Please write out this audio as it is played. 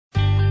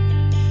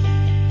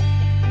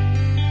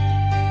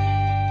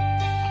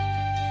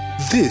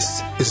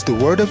This is the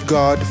Word of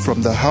God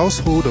from the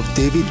Household of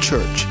David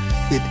Church.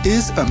 It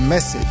is a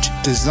message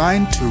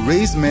designed to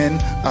raise men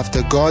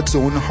after God's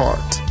own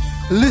heart.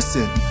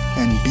 Listen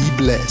and be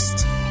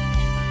blessed.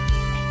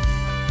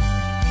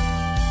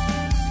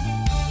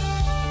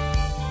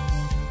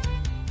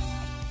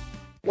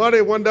 What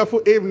a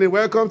wonderful evening.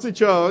 Welcome to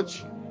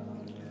church.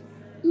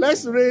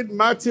 Let's read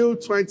Matthew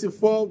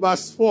 24,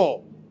 verse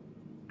 4.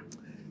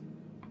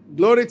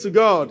 Glory to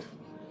God.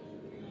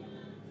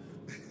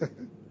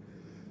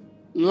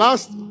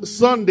 Last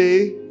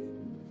Sunday,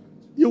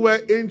 you were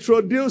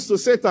introduced to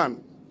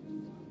Satan.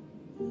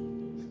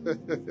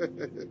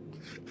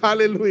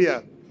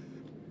 Hallelujah.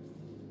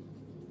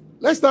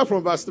 Let's start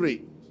from verse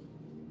 3.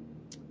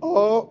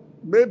 Or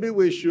maybe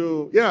we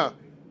should,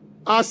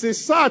 As he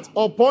sat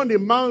upon the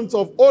Mount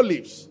of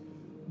Olives,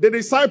 the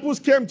disciples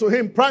came to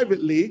him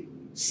privately,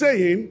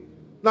 saying,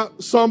 now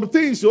some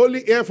things you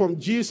only hear from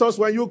Jesus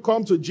when you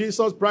come to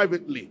Jesus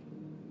privately.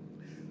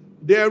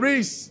 There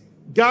is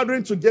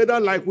gathering together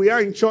like we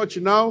are in church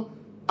now,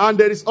 and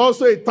there is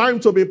also a time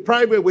to be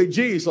private with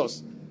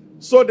Jesus.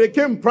 So they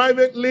came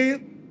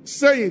privately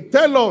saying,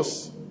 tell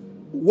us,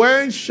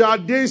 when shall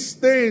these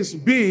things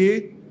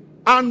be,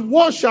 and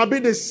what shall be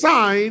the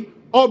sign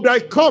of thy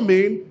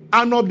coming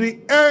and of the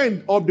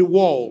end of the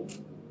world?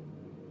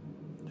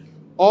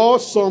 Or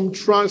some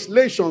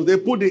translations, they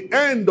put the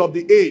end of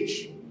the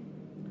age.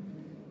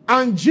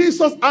 And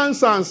Jesus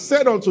answered and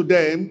said unto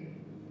them,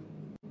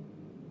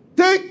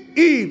 take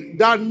heed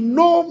that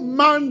no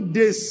man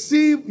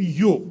deceive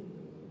you.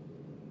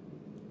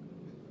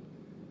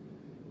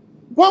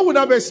 One would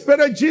have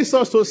expected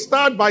Jesus to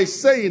start by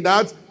saying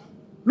that,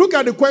 look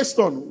at the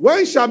question,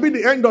 when shall be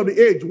the end of the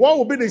age? What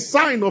will be the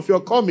sign of your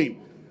coming?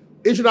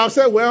 He should have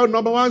said, well,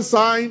 number one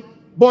sign.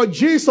 But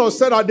Jesus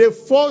said that the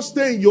first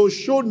thing you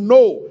should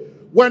know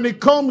when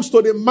it comes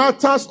to the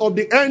matters of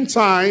the end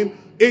time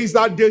is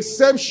that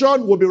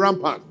deception will be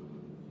rampant.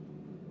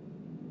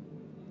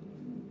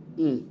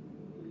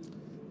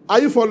 Are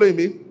you following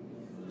me?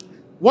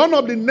 One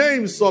of the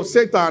names of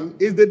Satan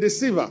is the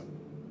deceiver.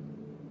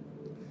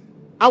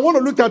 I want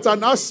to look at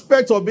an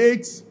aspect of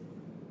it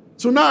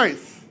tonight.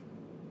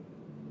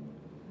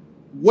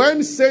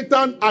 When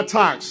Satan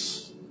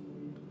attacks,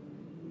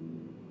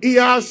 he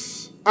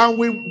has, and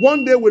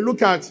one day we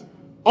look at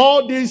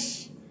all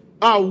these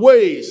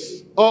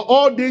ways, or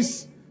all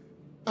these,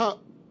 how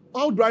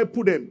do I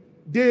put them?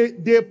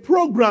 The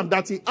program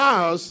that he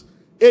has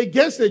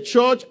against the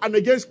church and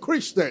against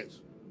Christians.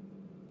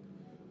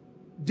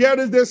 There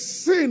is the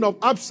sin of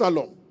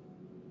Absalom,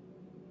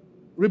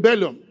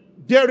 rebellion.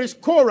 There is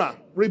Korah,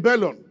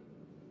 rebellion.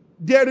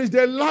 There is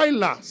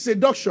Delilah,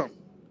 seduction.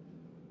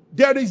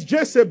 There is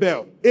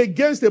Jezebel,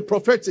 against the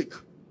prophetic.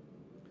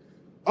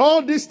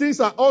 All these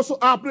things are also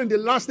happening in the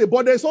last day.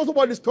 But there's also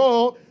what is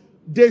called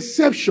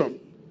deception.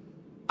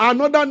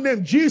 Another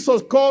name,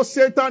 Jesus called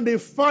Satan the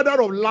father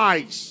of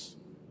lies.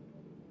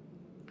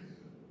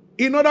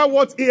 In other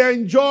words, he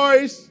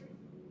enjoys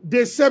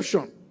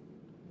deception.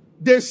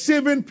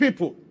 Deceiving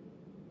people.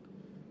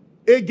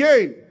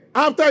 Again,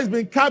 after he's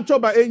been captured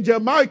by angel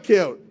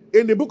Michael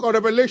in the book of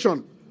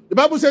Revelation, the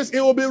Bible says he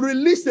will be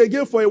released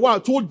again for a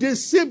while to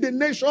deceive the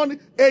nation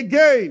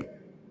again.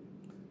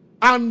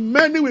 And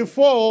many will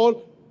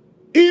fall,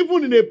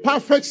 even in a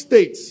perfect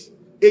state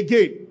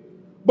again.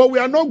 But we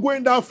are not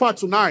going that far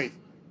tonight.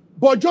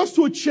 But just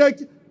to check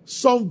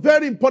some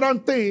very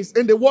important things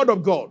in the Word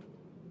of God.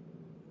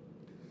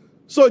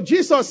 So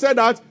Jesus said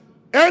that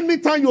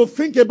anytime you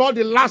think about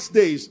the last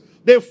days,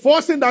 the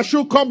first thing that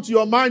should come to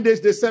your mind is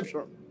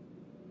deception.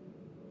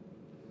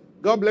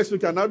 God bless you.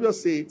 Can I have your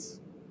seats?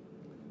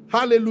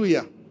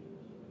 Hallelujah.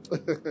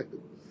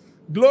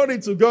 Glory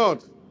to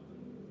God.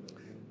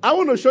 I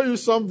want to show you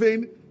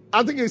something.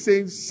 I think it's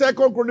in 2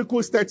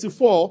 Chronicles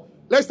 34.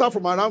 Let's start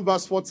from around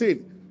verse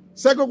 14.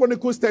 2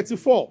 Chronicles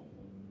 34.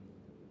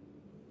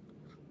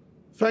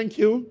 Thank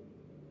you.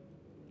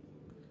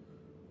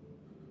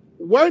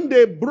 When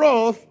they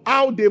brought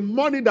out the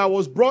money that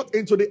was brought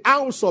into the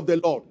house of the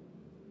Lord,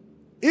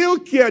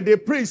 Hilkiah the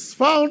priest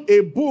found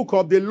a book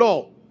of the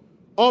law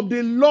of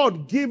the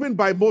Lord given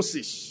by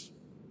Moses.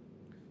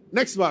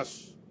 Next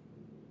verse.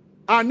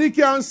 And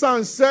Hilkiah answered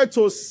and said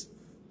to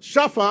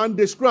Shaphan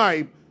the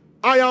scribe,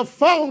 I have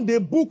found the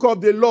book of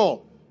the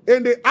law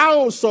in the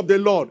house of the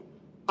Lord.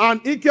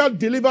 And Hilkiah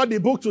delivered the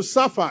book to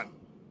Shaphan.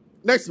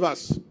 Next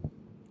verse.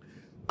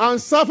 And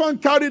Shaphan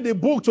carried the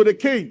book to the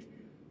king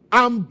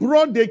and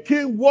brought the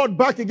king word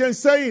back again,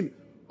 saying,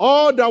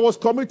 all that was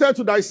committed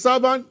to thy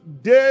servant,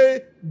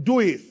 they do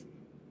it.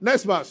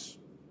 Next verse.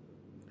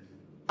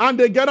 And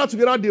they gathered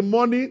together the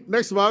money.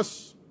 Next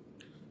verse.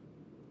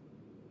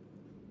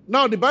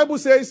 Now the Bible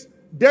says,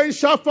 then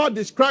Shaphan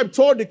the scribe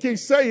told the king,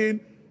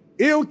 saying,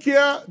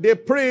 Hilkiah the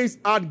priest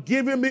had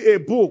given me a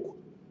book,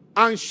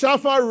 and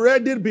Shaphan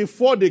read it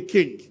before the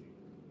king.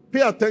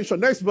 Pay attention.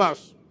 Next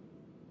verse.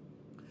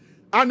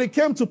 And it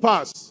came to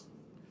pass,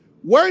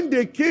 when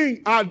the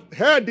king had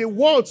heard the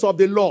words of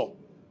the law,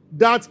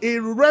 that he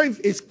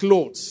rent his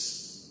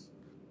clothes.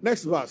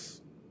 Next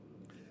verse.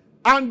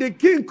 And the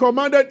king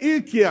commanded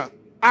Hilkiah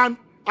and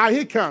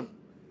Ahikam,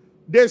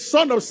 the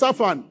son of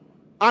Shaphan,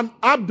 and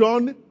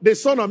Abdon, the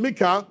son of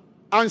Micah,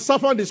 and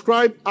Shaphan the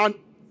scribe, and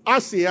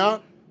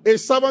Asaiah, a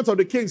servant of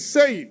the king,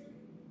 saying,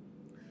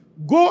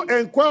 Go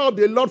inquire of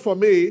the Lord for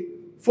me,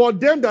 for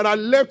them that are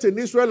left in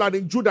Israel and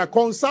in Judah,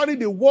 concerning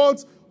the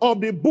words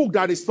of the book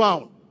that is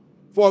found.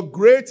 For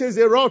great is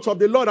the wrath of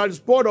the Lord that is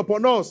poured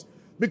upon us,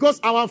 because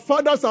our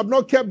fathers have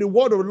not kept the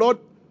word of the Lord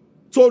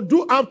to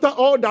do after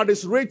all that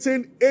is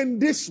written in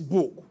this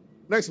book.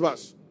 Next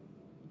verse.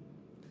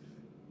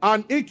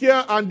 And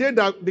Ikea and they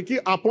that the king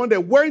appointed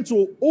went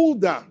to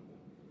Huldah,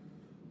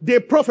 the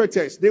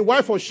prophetess, the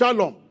wife of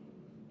Shalom,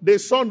 the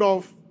son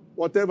of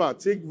whatever,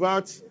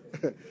 Tikvat,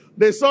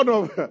 the son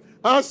of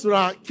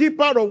Asra,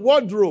 keeper of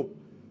wardrobe.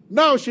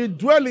 Now she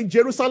dwelt in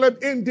Jerusalem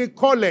in the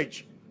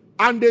college,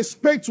 and they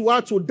spake to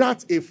her to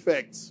that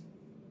effect.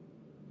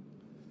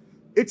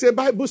 It's a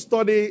Bible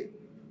study.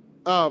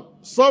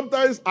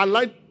 Sometimes I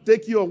like to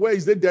take you on where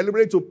is it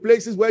deliberate to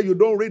places where you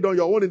don't read on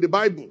your own in the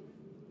Bible.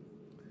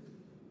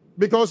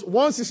 Because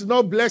once it's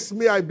not bless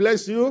me, I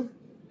bless you.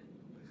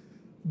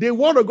 The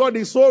word of God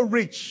is so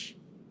rich.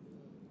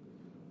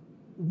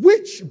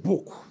 Which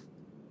book?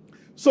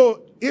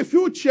 So if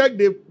you check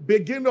the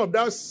beginning of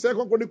that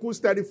 2 Chronicles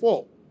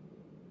 34,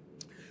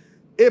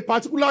 a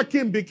particular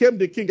king became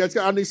the king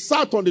and he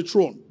sat on the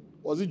throne.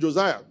 Was it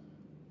Josiah?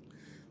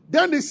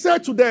 Then he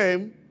said to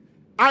them,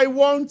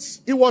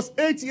 he was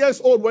 8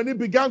 years old when he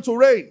began to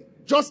reign.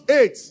 Just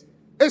 8.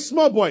 A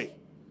small boy.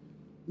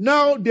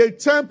 Now the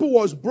temple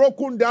was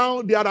broken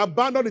down. They had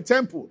abandoned the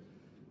temple.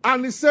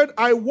 And he said,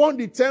 I want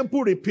the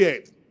temple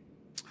repaired.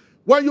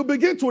 When you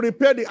begin to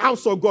repair the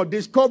house of God,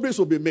 discoveries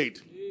will be made.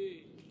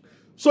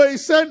 So he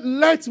said,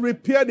 let's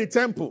repair the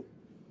temple.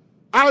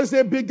 As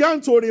they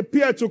began to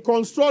repair, to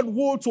construct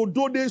wood, to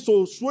do this,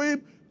 to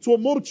sweep, to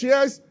move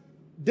chairs,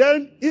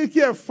 then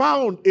Ike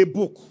found a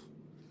book.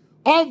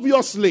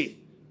 Obviously,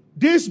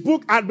 this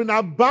book had been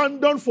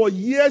abandoned for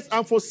years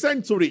and for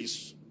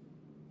centuries.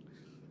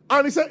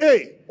 And he said,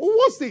 hey,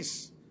 what's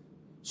this?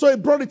 So he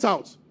brought it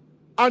out.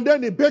 And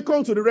then he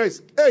beckoned to the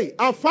rest. Hey,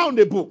 I found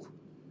a book.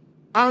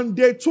 And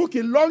they took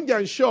it long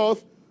and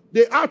short.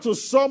 They had to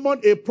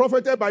summon a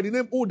prophet by the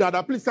name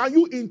Huldah. Please, can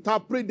you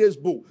interpret this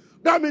book?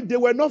 That means they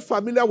were not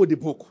familiar with the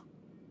book.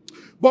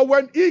 But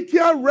when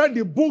Ikea read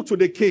the book to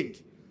the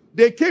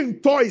king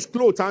tore his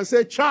clothes and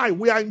said, Child,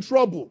 we are in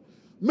trouble.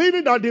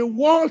 Meaning that the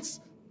words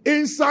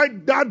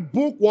inside that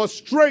book was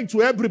strange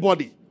to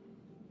everybody.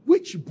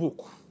 Which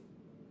book?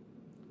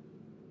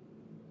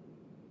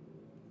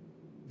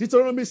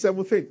 Deuteronomy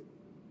 17.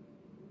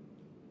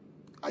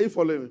 Are you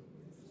following me?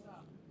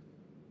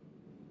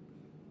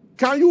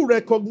 Can you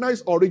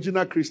recognize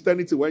original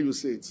Christianity when you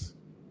say it?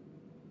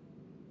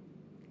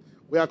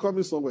 We are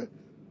coming somewhere.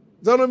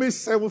 Deuteronomy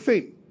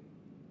 17.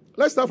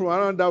 Let's start from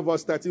around that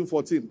verse 13,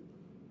 14.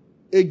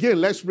 Again,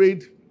 let's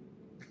read.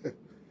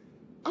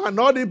 And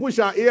all the people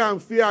shall hear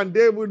and fear, and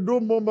they will do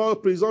more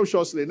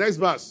presumptuously. Next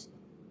verse.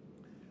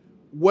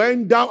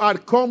 When thou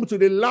art come to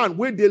the land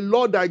which the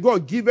Lord thy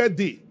God giveth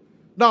thee.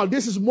 Now,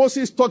 this is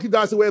Moses talking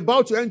as we're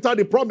about to enter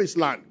the promised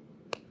land.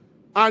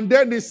 And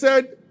then he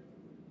said,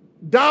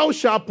 thou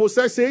shalt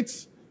possess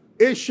it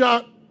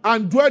shall,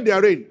 and dwell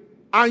therein.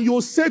 And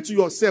you say to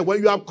yourself,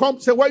 when you have come,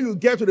 say when you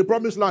get to the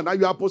promised land and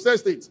you have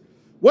possessed it,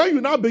 when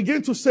you now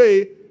begin to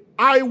say,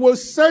 I will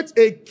set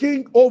a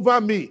king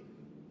over me,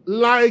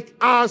 like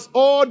as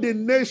all the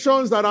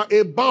nations that are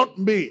about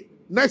me.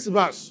 Next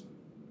verse.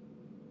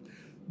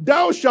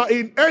 Thou shalt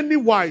in any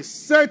wise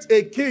set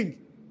a king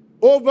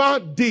over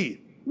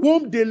thee,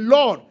 whom the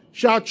Lord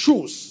shall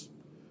choose.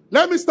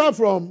 Let me start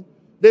from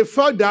the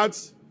fact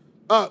that,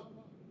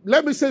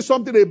 let me say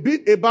something a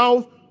bit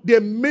about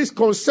the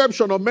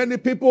misconception of many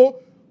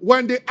people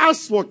when they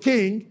ask for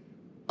king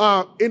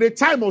in the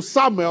time of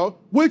Samuel,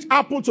 which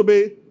happened to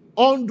be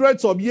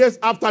hundreds of years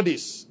after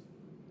this.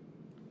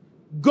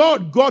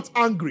 God got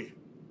angry.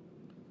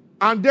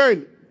 And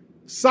then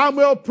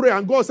Samuel prayed,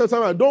 and God said,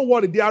 Samuel, don't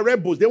worry, they are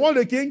rebels. They want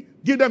a king,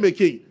 give them a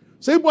king.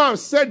 So people have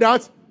said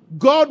that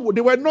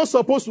they were not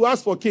supposed to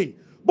ask for king.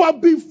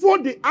 But before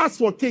they asked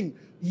for king,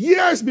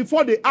 years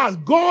before they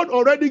asked, God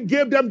already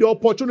gave them the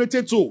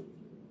opportunity to.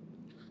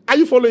 Are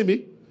you following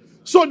me?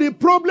 So the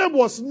problem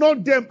was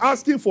not them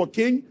asking for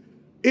king.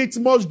 It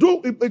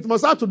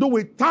must have to do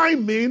with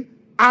timing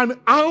and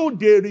how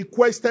they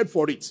requested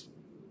for it.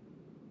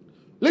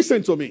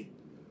 Listen to me.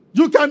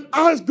 You can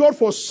ask God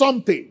for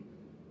something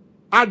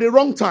at the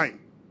wrong time.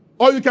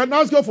 Or you can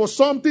ask God for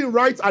something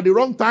right at the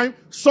wrong time,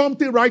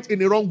 something right in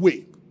the wrong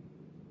way.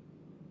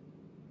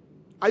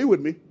 Are you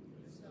with me?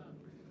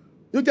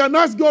 You can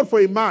ask God for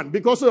a man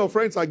because your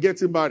friends are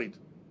getting married.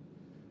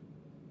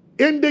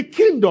 In the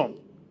kingdom,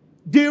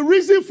 the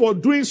reason for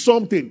doing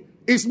something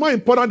is more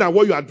important than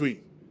what you are doing.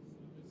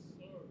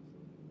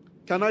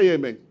 Can I hear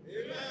amen?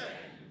 Amen.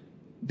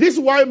 This is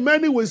why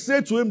many will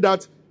say to him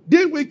that,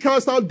 didn't we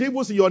cast out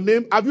devils in your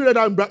name? Have you read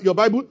that in your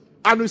Bible?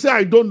 And we say,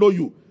 I don't know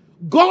you.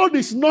 God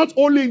is not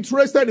only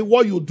interested in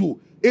what you do.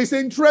 He's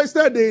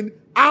interested in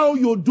how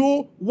you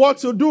do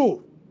what you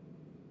do.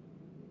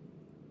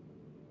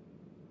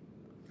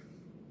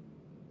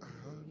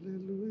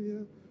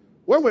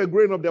 When we were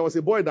growing up, there was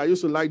a boy that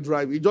used to like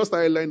drive. He just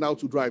started learning how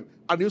to drive,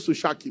 and he used to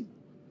shack him.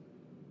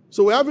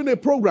 So we're having a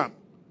program,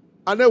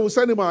 and then we'll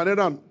send him on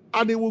another one,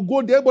 and he will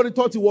go there. Everybody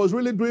thought he was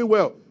really doing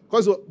well.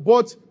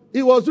 But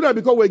he was doing that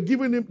because we're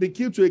giving him the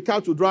key to a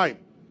car to drive.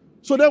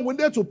 So then we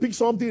needed to pick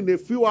something in a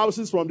few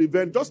houses from the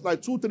event, just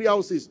like 2-3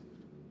 houses.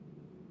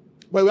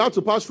 But we had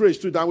to pass through a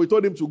street, and we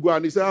told him to go,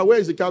 and he said, where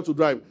is the car to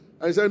drive?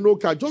 And he said, no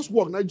car, just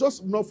walk. Now,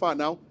 just not far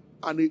now.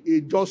 And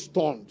he just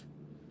turned.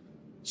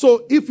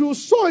 So if you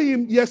saw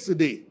him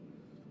yesterday,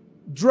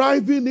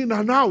 driving in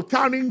and out,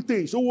 carrying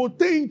things, you would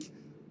think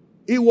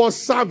he was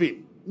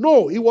serving.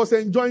 No, he was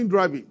enjoying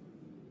driving.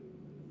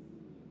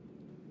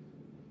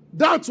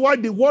 That's why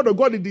the word of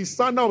God is the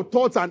discerner of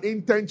thoughts and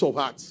intents of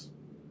hearts.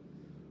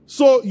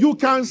 So you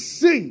can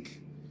sing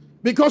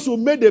because you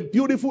made a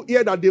beautiful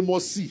ear that they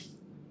must see.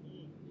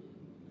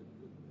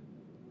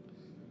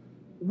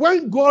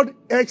 When God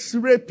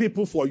x-ray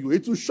people for you,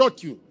 it will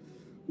shock you.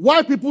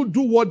 Why people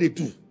do what they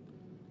do.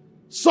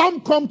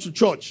 Some come to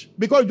church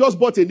because you just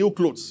bought a new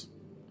clothes.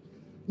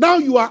 Now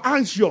you are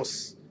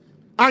anxious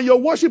and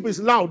your worship is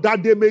loud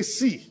that they may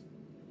see.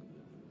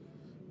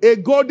 A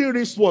golden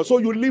wristwatch, so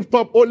you lift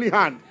up only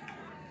hand.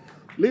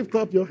 Lift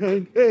up your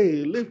hand.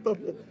 Hey, lift up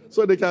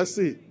so they can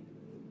see.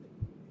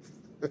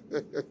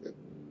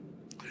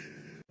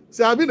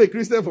 See, I've been a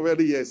Christian for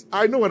many years.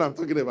 I know what I'm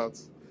talking about.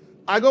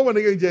 I got one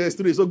again in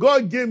JS3. So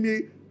God gave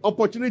me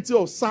opportunity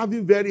of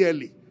serving very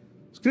early.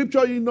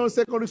 Scripture Union,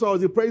 secondary school, I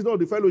was the president of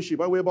the fellowship.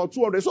 And we're about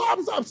 200. So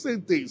I'm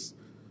saying things.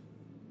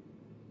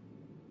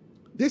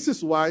 This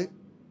is why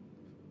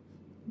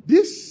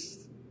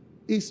this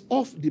is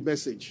off the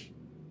message.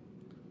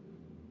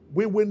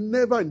 We will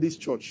never in this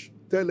church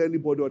tell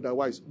anybody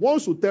otherwise.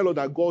 Once you tell us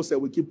that God said,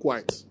 we keep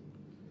quiet.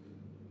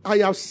 I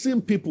have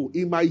seen people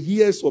in my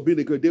years of being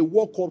a Christian, they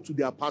walk up to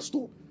their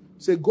pastor,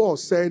 say, God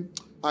said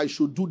I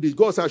should do this.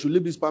 God said I should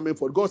leave this permit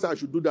for. God said I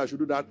should do that, I should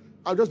do that.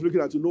 I'm just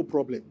looking at you, no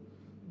problem.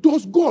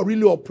 Does God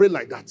really operate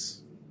like that?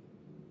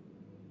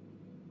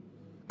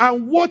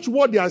 And watch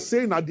what they are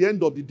saying at the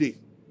end of the day.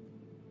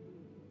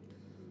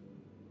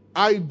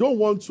 I don't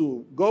want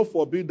to, God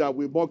forbid that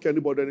we mock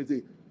anybody or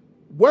anything.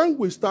 When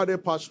we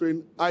started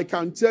pastoring, I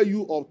can tell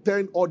you of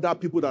 10 other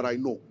people that I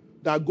know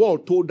that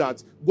God told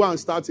that go and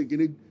start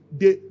again.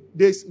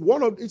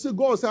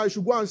 God said I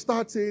should go and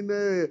start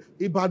in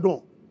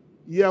Ibadan.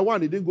 Year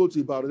one, he didn't go to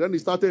Ibadan. Then he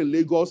started in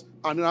Lagos,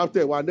 and then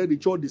after a while, then the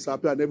church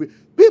disappeared and everything.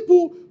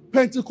 People,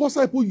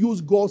 Pentecostal people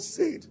use God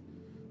said.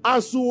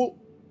 As to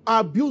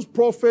abuse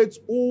prophets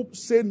who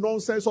say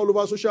nonsense all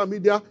over social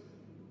media,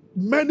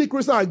 many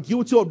Christians are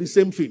guilty of the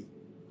same thing.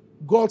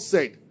 God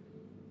said.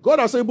 God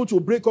is able to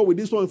break up with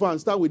this one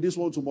and start with this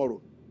one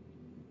tomorrow.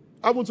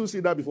 Haven't you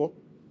seen that before?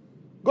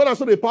 God has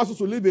told a pastor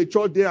to leave a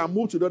church there and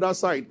move to the other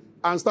side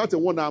and start a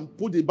one and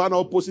put the banner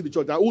opposite the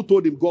church. And who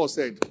told him God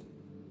said?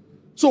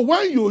 So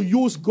when you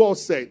use God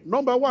said,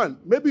 number one,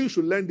 maybe you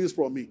should learn this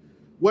from me.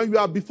 When you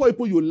are before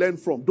people you learn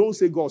from, don't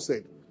say God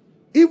said.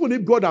 Even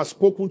if God has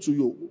spoken to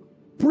you,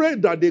 pray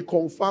that they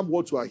confirm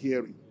what you are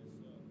hearing.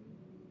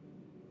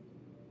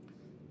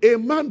 A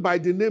man by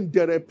the name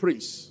Derek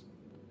Prince,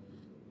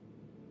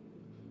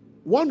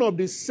 one of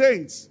the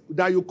saints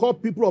that you call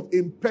people of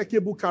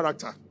impeccable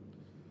character.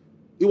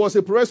 He was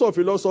a professor of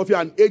philosophy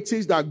and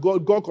atheist that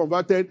God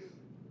converted.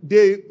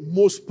 The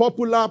most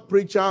popular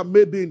preacher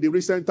maybe in the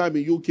recent time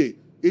in UK.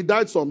 He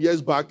died some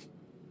years back.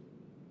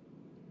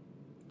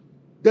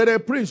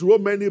 Derek Prince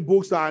wrote many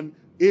books and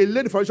he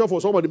laid the foundation for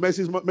some of the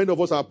messages many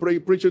of us are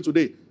preaching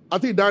today. I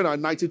think he died at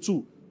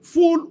 92.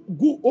 Full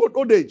good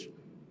old age.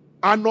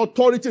 An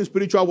authority in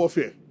spiritual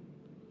warfare.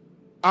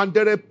 And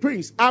Derek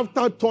Prince,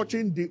 after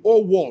touching the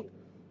whole world,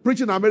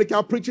 preaching in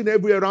America, preaching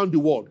everywhere around the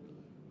world,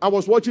 I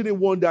was watching him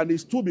one day and he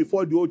stood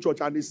before the old church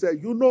and he said,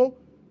 you know,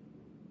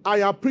 I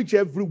have preached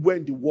everywhere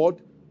in the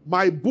world.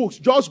 My books,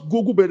 just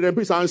Google Derek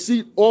Prince and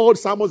see all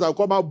sermons that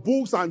come out,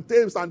 books and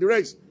tapes and the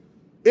rest.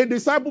 A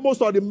disciple, most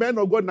of the men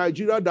of God in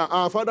Nigeria that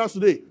are fathers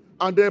today.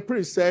 And Derek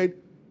Prince said,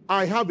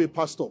 I have a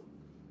pastor.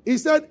 He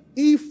said,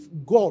 if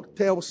God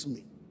tells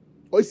me,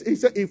 or he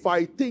said, if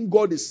I think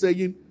God is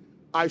saying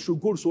I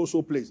should go to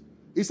so place.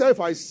 He said,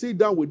 if I sit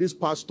down with these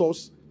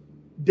pastors,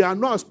 they are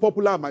not as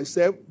popular as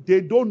myself.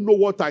 They don't know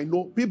what I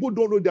know. People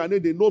don't know their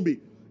name. They know me.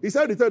 He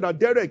said that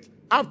Derek,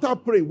 after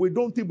praying, we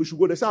don't think we should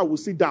go. They said, I will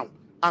sit down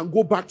and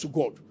go back to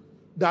God.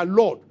 That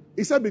Lord.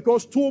 He said,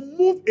 because to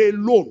move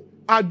alone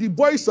are the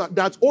voice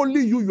that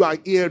only you are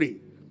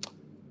hearing.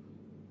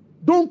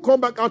 Don't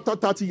come back after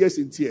 30 years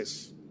in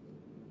tears.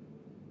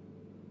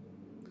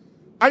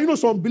 And you know,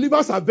 some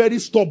believers are very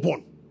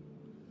stubborn.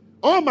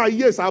 All my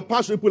years, I've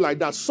passed people like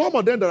that. Some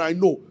of them that I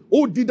know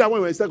who did that when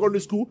we were in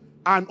secondary school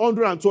and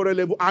 112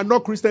 level are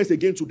not Christians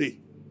again today.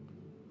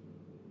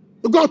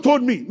 God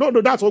told me. No,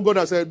 that's what God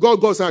has said.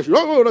 God said I should.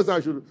 God said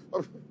I should.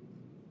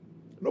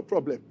 No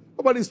problem.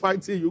 Nobody's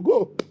fighting you.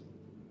 Go.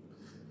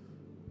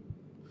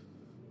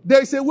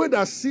 There is a way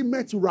that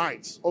seemeth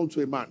right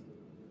unto a man.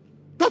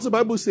 That's what the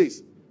Bible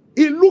says.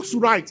 It looks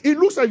right. It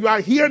looks like you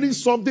are hearing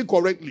something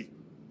correctly.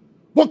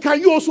 But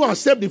can you also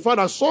accept the fact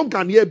that some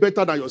can hear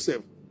better than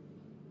yourself?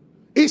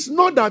 It's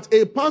not that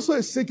a pastor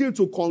is seeking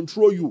to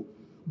control you,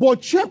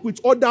 but check with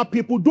other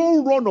people.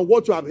 Don't run on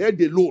what you have heard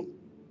alone.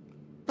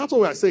 That's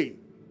what we are saying.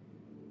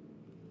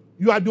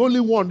 You are the only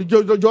one.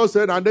 You just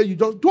said, and then you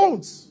just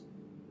don't.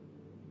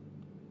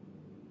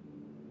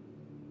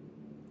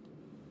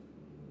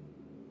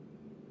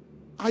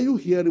 Are you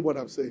hearing what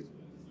I'm saying?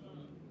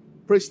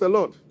 Praise the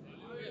Lord.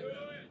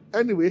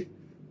 Anyway,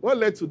 what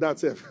led to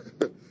that?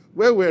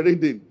 Where we're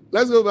reading.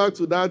 Let's go back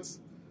to that.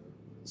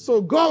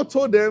 So God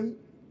told them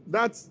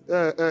that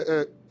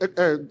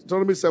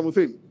Deuteronomy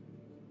 17.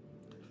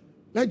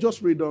 Let's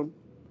just read on.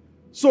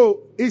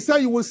 So he said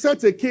you will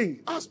set a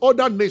king as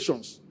other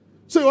nations.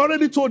 So he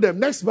already told them.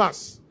 Next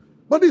verse.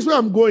 But this is where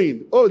I'm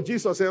going. Oh,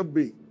 Jesus help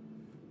me.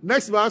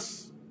 Next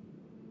verse.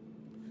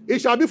 It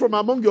shall be from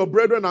among your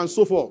brethren and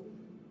so forth.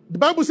 The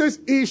Bible says,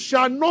 he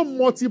shall not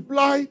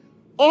multiply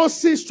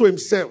horses to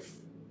himself,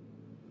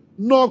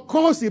 nor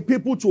cause the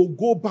people to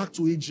go back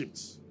to Egypt.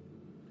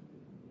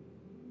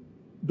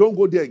 Don't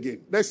go there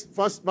again. Next,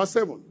 verse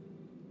 7.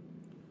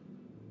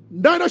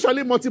 Neither shall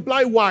he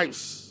multiply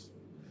wives.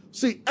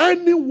 See,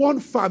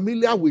 anyone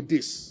familiar with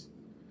this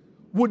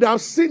would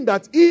have seen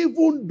that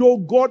even though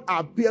God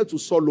appeared to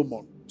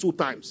Solomon 2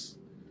 times,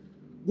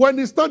 when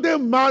he started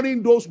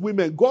marrying those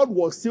women, God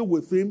was still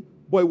with him,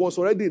 but he was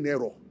already in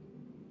error.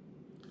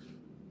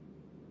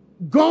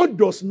 God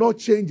does not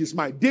change his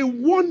mind. They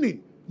warned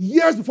him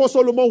years before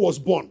Solomon was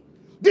born.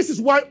 This is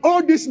why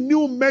all these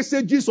new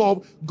messages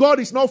of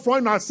God is not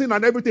forgiving our sin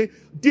and everything,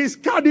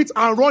 discard it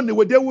and run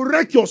away. They will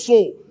wreck your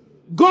soul.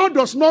 God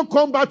does not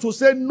come back to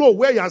say no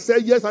where he has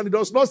said yes, and he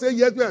does not say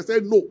yes where he has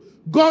said no.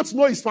 God's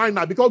no is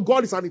final because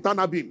God is an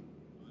eternal being.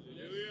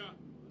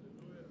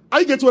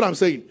 Are you getting what I'm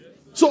saying?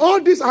 So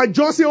all these are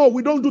just saying, oh,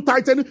 we don't do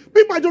tithing.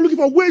 People are just looking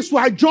for ways to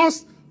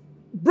adjust.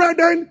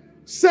 Brethren,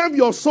 save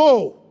your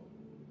soul.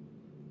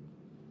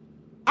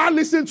 I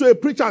listened to a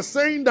preacher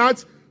saying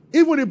that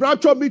even if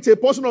rapture meets a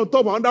person on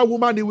top of another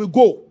woman, he will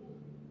go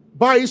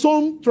by his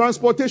own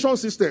transportation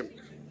system.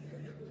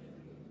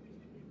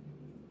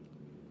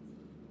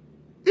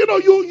 You know,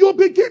 you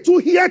begin to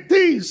hear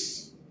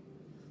things.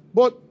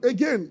 But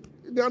again,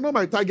 they are not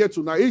my target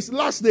tonight. It's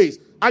last days.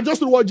 I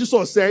just know what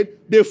Jesus said.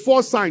 The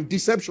first sign,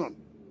 deception.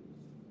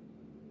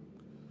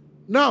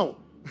 Now,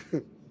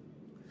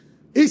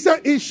 he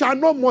said, it shall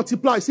not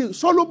multiply. See,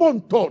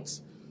 Solomon thought,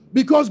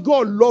 because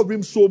God loved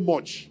him so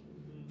much,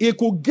 he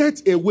could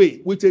get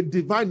away with a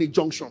divine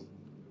injunction.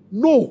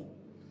 No.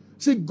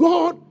 See,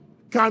 God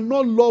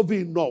cannot love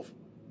you enough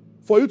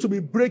for you to be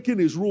breaking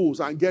his rules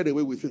and get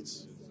away with it.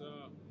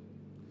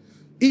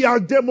 He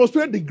has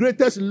demonstrated the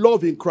greatest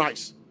love in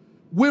Christ.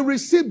 We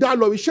receive that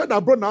love. We share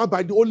that brought out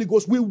by the Holy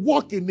Ghost. We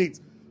walk in it.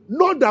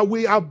 Not that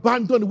we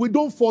abandon it. We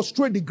don't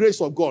frustrate the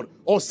grace of God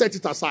or set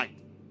it aside.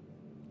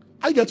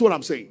 I get what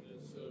I'm saying.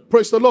 Yes,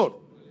 praise the Lord.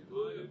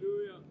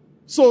 Hallelujah.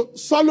 So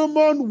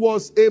Solomon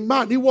was a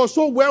man. He was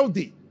so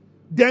wealthy.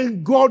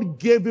 Then God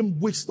gave him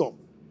wisdom.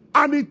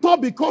 And he thought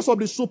because of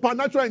the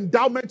supernatural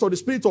endowment of the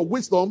spirit of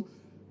wisdom,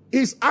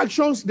 his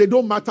actions, they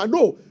don't matter.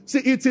 No. See,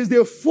 it is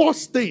the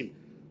first thing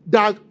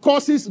that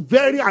causes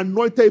very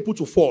anointed people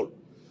to fall.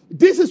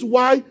 This is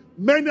why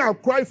many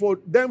have cried for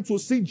them to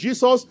see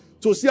Jesus,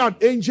 to see an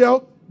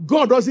angel.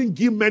 God doesn't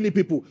give many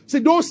people. See,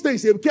 those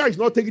things, if care is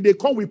not taken, they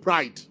come with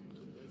pride.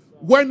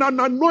 When an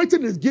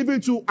anointing is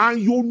given to you and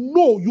you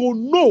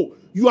know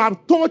you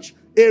have touched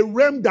a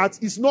realm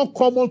that is not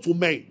common to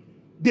men,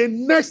 the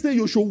next thing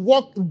you should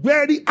work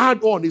very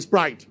hard on is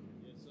pride.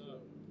 Yes, sir.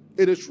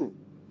 It is true.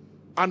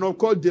 And of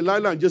course,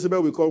 Delilah and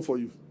Jezebel will come for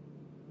you.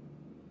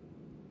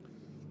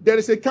 There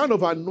is a kind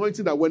of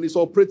anointing that when it's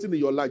operating in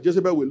your life,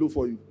 Jezebel will look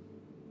for you.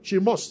 She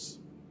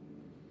must.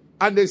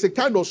 And there's a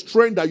kind of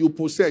strength that you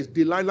possess.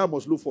 Delilah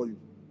must look for you.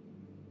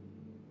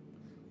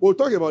 We'll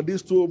talk about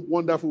these 2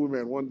 wonderful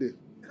women one day.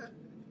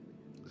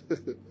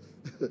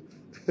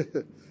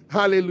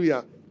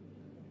 Hallelujah.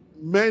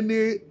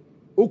 Many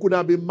who could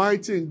have been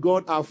mighty in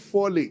God are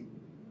falling.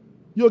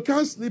 You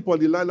can't sleep on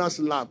Delilah's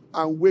lap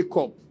and wake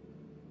up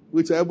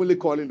with your heavenly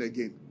calling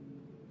again.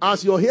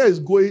 As your hair is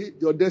going,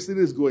 your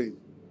destiny is going.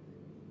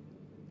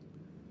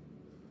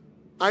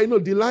 I know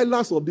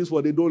Delilahs of this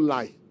world, they don't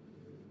lie.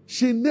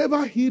 She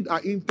never hid her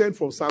intent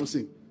from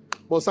Samson.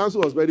 But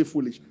Samson was very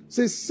foolish.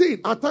 Say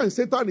sin, at times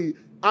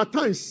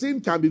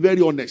sin can be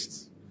very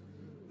honest.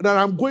 That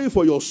I'm going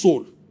for your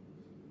soul.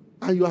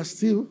 And you are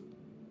still.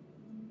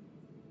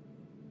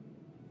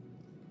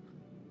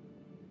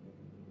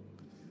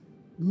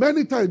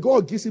 Many times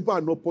God gives people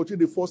an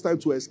opportunity the first time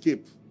to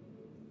escape.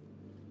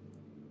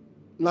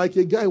 Like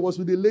a guy was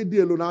with a lady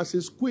alone and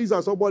she squeezed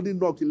and somebody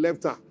knocked, he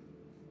left her.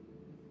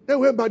 They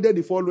went back there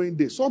the following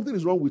day. Something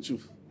is wrong with you.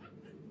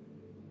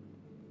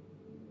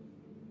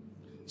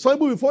 Some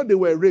people before they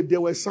were raped,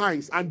 there were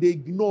signs and they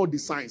ignored the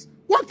signs.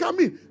 What can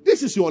mean?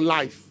 This is your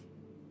life.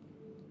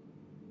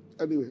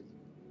 Anyway.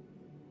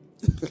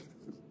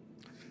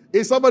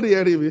 Is somebody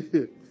hearing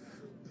me?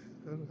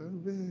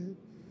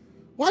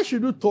 Why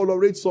should you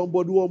tolerate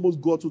somebody who almost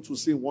got you to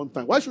sin one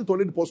time? Why should you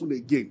tolerate the person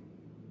again?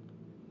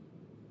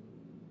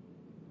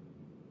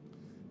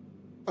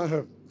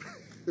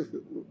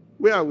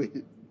 Where are we?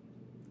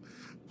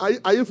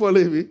 Are you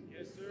following me?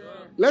 Yes,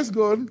 sir. Let's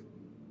go on.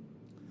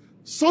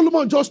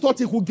 Solomon just thought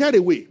he could get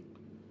away.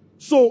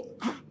 So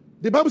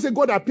the Bible says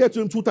God appeared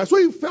to him 2 times. So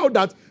he felt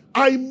that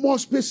I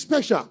must be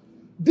special.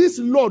 This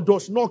law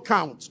does not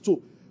count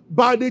too.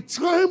 By the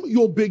time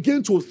you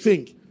begin to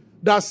think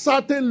that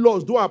certain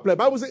laws do apply, the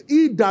Bible says,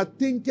 he that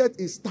thinketh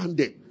is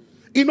standing.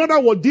 In other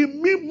words, the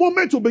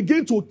moment you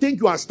begin to think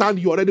you are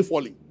standing, you're already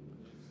falling.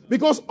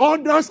 Because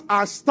others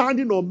are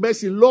standing on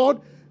mercy. Lord,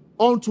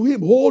 unto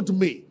him hold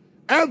me.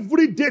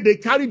 Every day they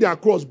carry their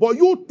cross. But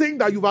you think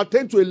that you've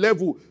attained to a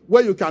level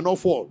where you cannot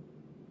fall.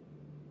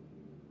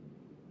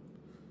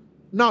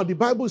 Now, the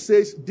Bible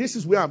says, this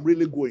is where I'm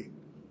really going.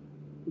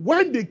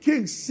 When the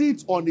king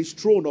sits on his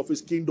throne of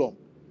his kingdom,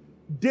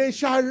 they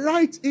shall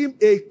write him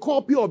a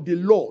copy of the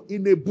law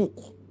in a book.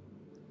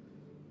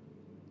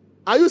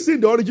 Are you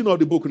seeing the origin of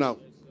the book now?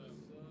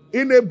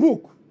 In a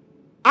book,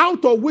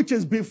 out of which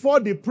is before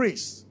the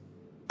priests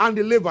and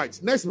the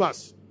Levites. Next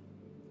verse.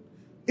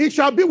 It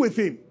shall be with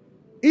him.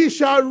 He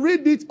shall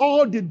read it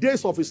all the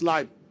days of his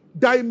life,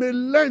 that he may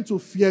learn to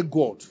fear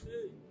God.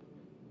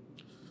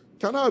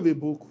 Can I have a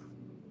book?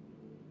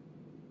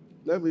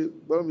 Let me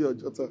borrow your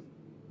daughter,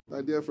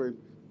 my dear friend.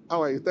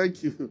 How are you?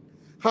 Thank you.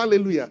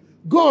 Hallelujah.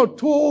 God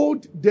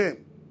told them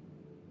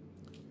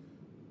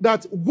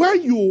that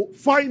when you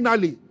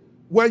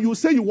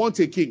say you want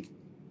a king,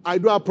 I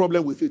don't have a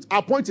problem with it.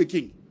 Appoint a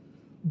king.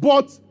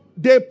 But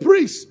the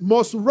priest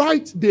must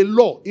write the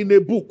law in a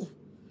book.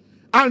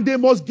 And they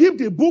must give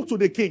the book to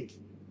the king.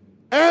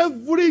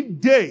 Every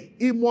day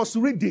he must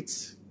read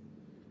it.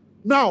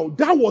 Now,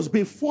 that was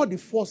before the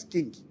first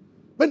king.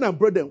 Men and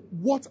brethren,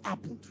 what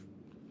happened?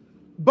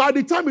 By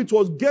the time it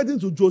was getting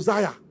to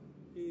Josiah,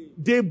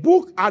 the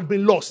book had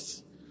been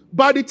lost.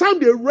 By the time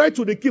they read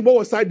to the king what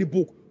was inside the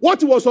book, what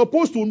he was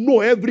supposed to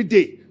know every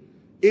day,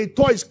 he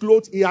tore his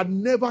clothes. He had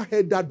never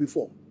heard that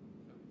before.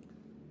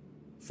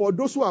 For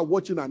those who are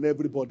watching and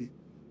everybody,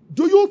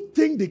 do you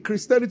think the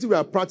Christianity we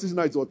are practicing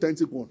now is the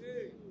authentic one?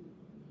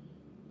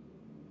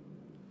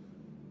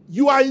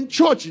 You are in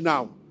church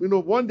now. You know,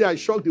 one day I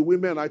shocked the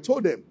women and I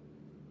told them,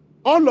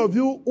 all of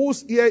you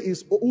whose head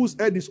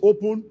is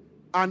open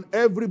and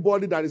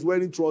everybody that is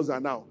wearing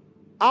trousers now,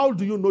 how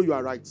do you know you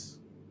are right?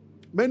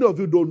 Many of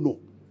you don't know.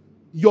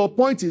 Your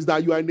point is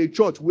that you are in a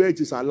church where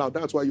it is allowed.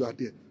 That's why you are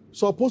there.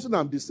 Supposing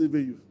I'm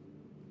deceiving you.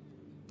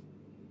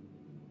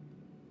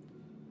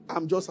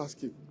 I'm just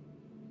asking.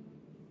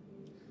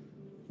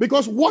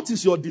 Because what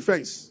is your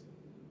defense?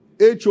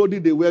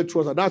 HOD, they wear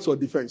trousers. That's your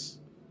defense.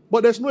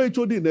 But there's no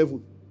HOD in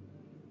heaven.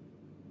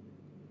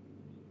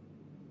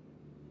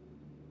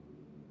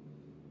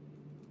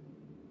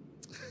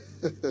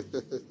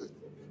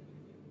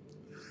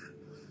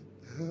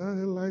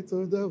 Light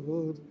of the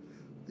world,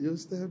 you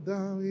step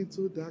down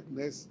into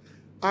darkness.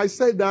 I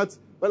said that,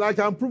 but I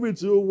can prove it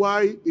to you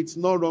why it's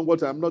not wrong.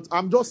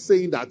 I'm just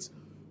saying that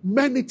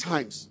many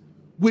times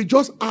we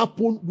just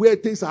happen where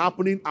things are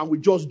happening and we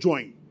just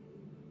join.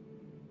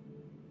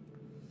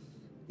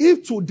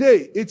 If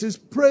today it is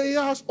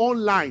prayers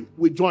online,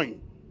 we join.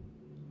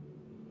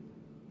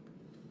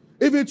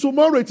 If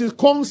tomorrow it is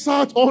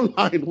concert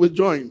online, we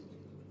join.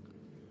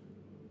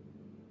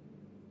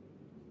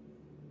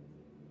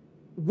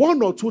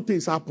 One or two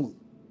things happen.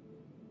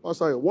 Oh,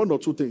 sorry, one or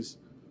two things.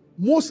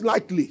 Most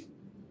likely,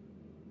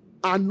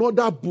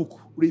 another book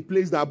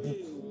replaced that book.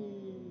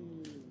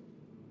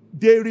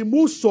 They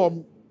removed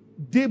some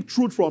deep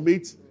truth from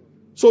it.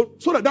 So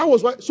that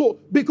was why. So,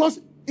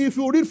 because if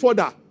you read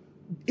further,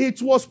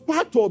 it was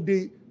part of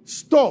the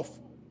stuff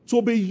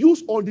to be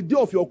used on the day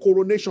of your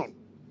coronation.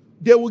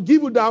 They will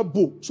give you that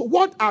book. So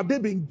what have they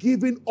been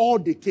giving all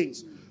the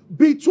kings?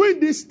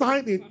 Between this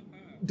time in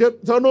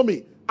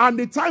Deuteronomy and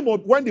the time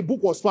of when the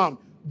book was found,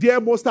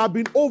 there must have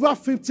been over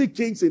 50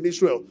 kings in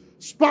Israel,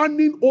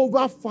 spanning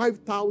over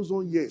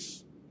 5,000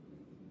 years.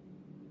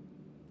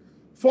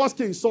 First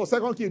king Saul,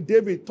 second king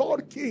David,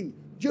 third king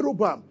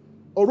Jeroboam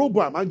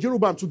and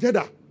Jeroboam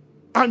together.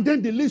 And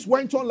then the list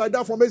went on like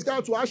that from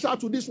Hezekiah to Asher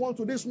to this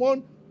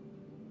one.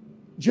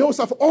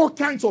 Jehoshaphat, all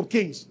kinds of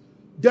kings.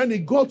 Then he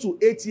got to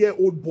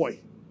 8-year-old boy.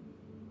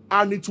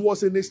 And it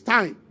was in his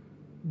time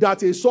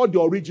that he saw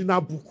the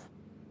original book.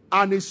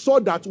 And he saw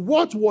that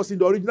what was in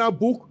the original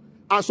book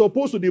as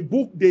opposed to the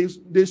book,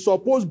 the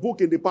supposed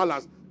book in the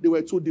palace, they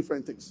were two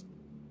different things.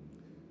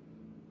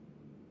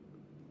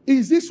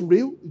 Is this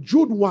real?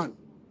 Jude 1.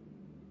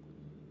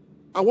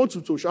 I want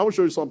to show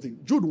you something.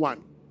 Jude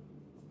 1.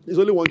 It's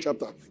only one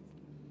chapter.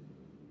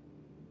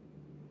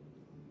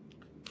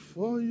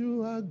 For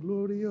you are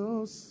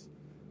glorious.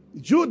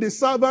 Jude, the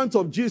servant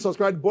of Jesus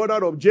Christ,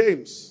 brother of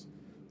James.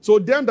 So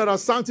them that are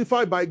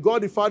sanctified by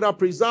God the Father,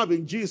 preserved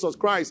in Jesus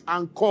Christ,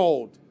 and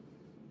called.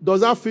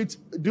 Does that fit?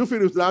 Do you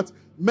fit with that?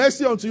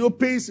 Mercy unto you,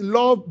 peace,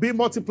 love, be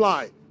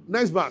multiplied.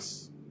 Next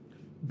verse.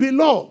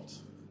 Beloved.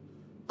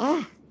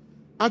 I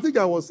think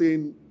I was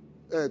in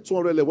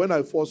 211 when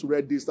I first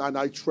read this and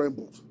I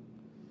trembled.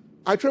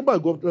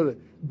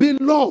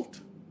 Beloved,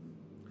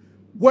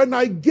 when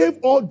I gave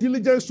all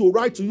diligence to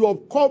write to you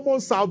of common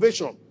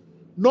salvation,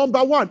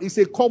 Number one is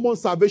a common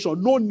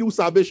salvation, no new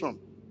salvation.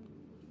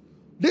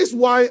 This is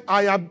why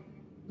I have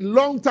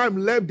long time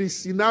left the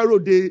scenario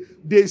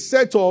they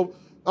set up.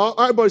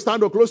 Everybody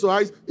stand up, close your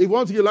eyes. If you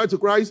want to give life to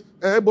Christ,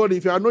 everybody,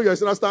 if you know you're a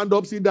sinner, stand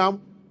up, sit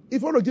down.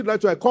 If you want to give life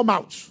to Christ, come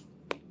out.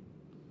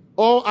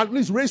 Or at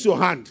least raise your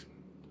hand.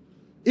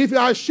 If you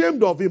are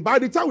ashamed of him, by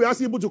the time we ask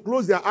people to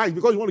close their eyes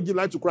because you want to give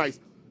life to Christ,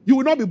 you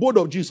will not be bold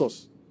of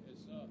Jesus.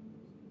 Yes,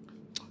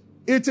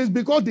 it is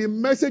because the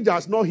message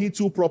has not hit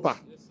you proper.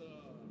 Yes,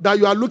 that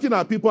you are looking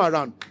at people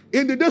around.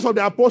 In the days of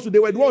the apostles, they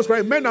were the ones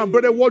crying, men and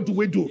brethren, what do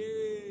we do?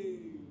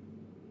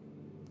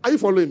 Are you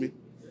following me?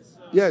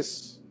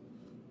 Yes.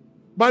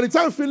 By the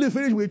time Philip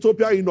finished with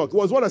Ethiopia Enoch, it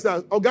was what I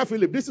said, okay,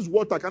 Philip, this is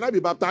water. Can I be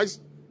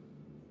baptized?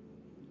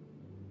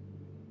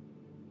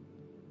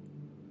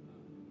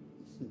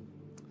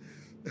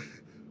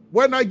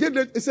 When I get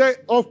it, it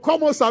said, of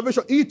common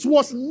salvation, it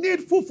was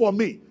needful for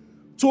me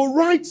to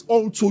write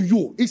unto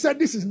you. He said,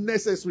 this is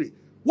necessary.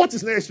 What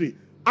is necessary?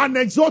 And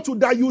exhort you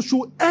that you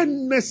should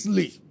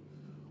earnestly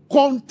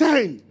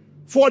contend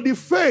for the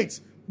faith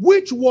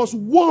which was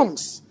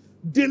once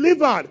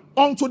delivered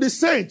unto the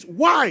saints.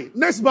 Why?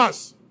 Next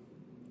verse.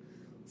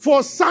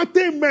 For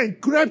certain men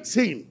crept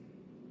in.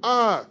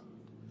 Are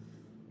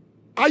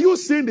you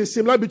seeing the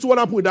similarity between what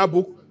happened with that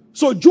book?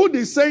 So Jude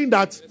is saying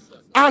that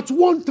at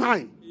one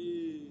time,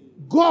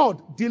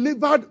 God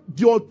delivered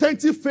the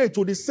authentic faith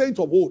to the saints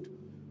of old.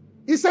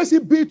 He says,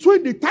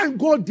 between the time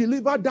God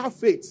delivered that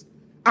faith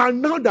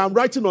and now that I'm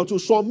writing unto,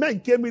 some men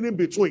came in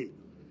between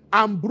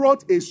and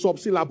brought a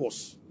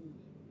sub-syllabus.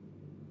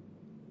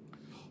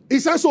 He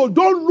says, so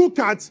don't look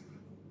at,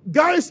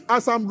 guys,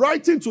 as I'm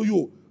writing to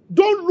you,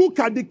 don't look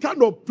at the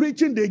kind of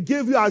preaching they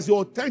gave you as the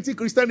authentic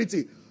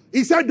Christianity.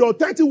 He said the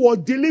authentic was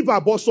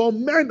delivered, but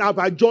some men have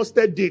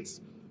adjusted it.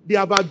 They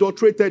have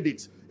adulterated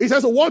it. He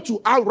says, so what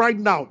you have right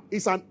now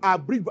is an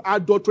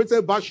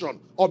adulterated version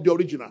of the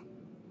original.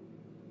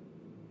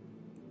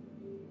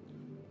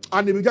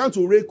 And he began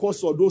to raise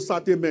costs of those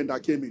certain men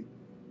that came in.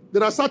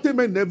 There are certain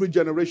men in every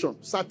generation.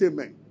 Certain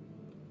men.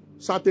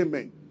 Certain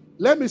men.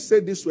 Let me say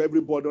this to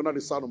everybody under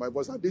the sound of my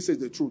voice, and this is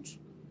the truth.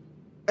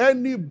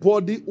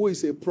 Anybody who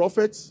is a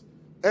prophet,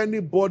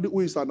 anybody who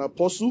is an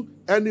apostle,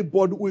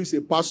 anybody who is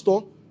a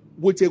pastor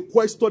with a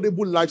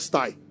questionable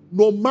lifestyle,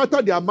 no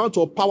matter the amount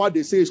of power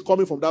they say is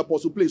coming from that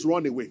apostle, please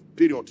run away.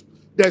 Period.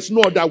 There's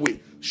no other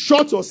way.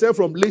 Shut yourself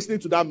from listening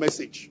to that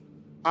message.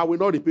 I will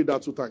not repeat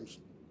that 2 times.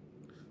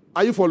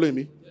 Are you following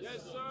me?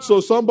 So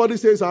somebody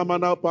says, I'm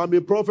a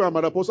prophet, I'm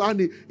an apostle,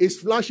 and he's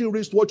flashing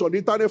wristwatch on the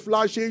internet,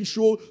 flashing,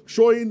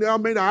 showing how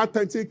many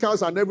authentic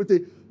cars and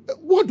everything.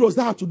 What does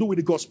that have to do with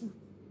the gospel?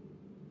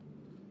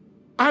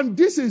 And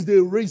this is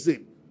the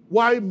reason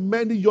why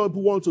many young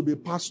people want to be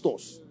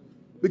pastors.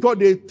 Because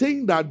they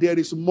think that there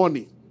is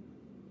money.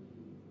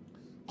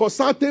 Because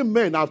certain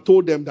men have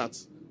told them that,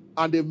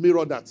 and they've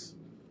mirrored that.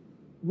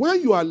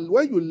 When you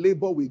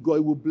labor with God, He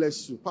will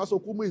bless you. Pastor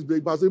Kumu is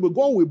big, Pastor, but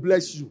God will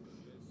bless you.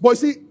 But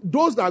see,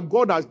 those that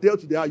God has dealt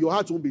to their, your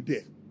heart won't be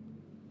there.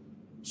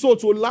 So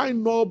to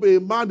line up, a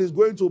man is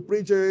going to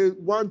preach,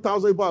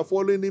 1,000 people are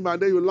following him, and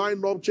then you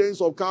line up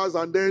chains of cars,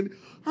 and then,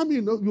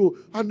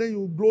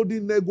 you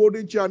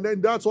golden chair, and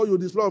then that's all you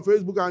display on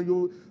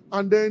Facebook,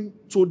 and then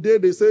today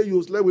they say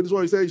you slept with this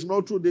one, you say it's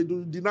not true, they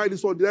deny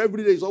this one,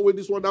 every day it's always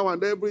this one, that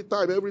one, every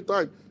time,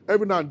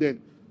 every now and then.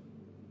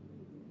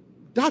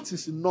 That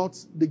is not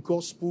the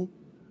gospel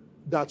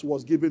that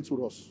was given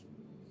to us.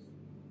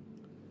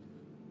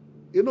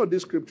 You know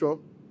this scripture,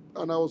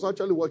 and I was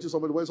actually watching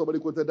somebody when somebody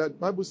quoted that.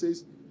 Bible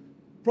says,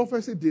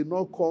 prophecy did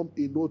not come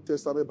in Old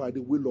Testament by the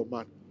will of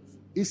man.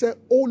 He said,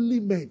 only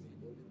men,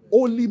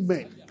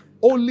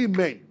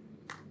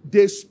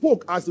 they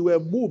spoke as they were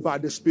moved by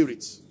the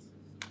Spirit.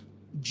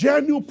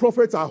 Genuine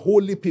prophets are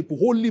holy people,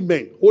 holy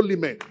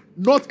men,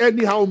 not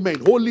anyhow men,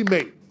 holy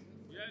men.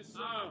 Yes,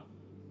 sir.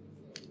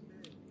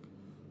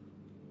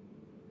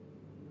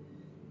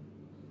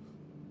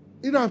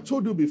 You know, I've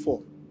told you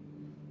before.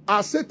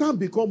 Has Satan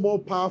become more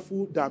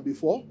powerful than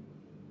before?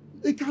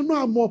 He cannot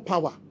have more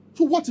power.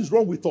 So what is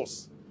wrong with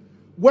us?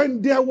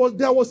 When there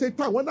was a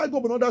time, when I go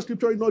to another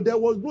scripture, there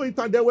was no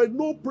time, there was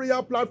no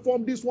prayer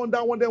platform, this one,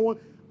 that one,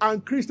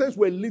 and Christians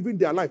were living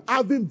their life,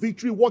 having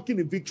victory, walking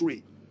in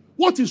victory.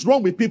 What is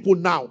wrong with people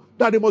now?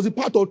 That they must be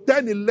part of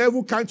 10,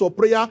 11 kinds of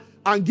prayer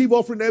and give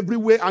offering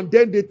everywhere, and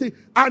then they think,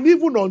 and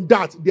even on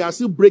that, they are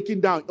still breaking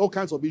down all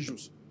kinds of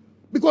issues.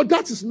 Because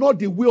that is not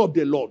the way of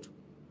the Lord.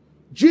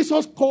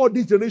 Jesus called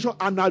this generation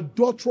an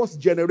adulterous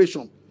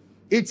generation.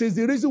 It is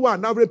the reason why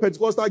an average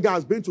Pentecostal guy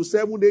has been to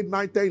 7, 8,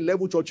 9, 10,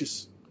 11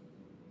 churches.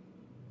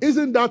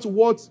 Isn't that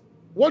what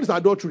is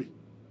adultery?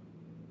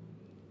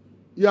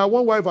 You have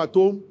one wife at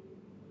home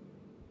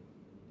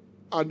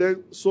and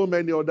then so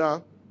many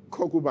other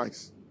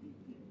concubines.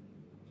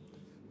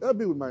 Help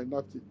me with my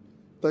napkin.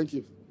 Thank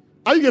you.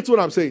 Are you getting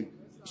what I'm saying?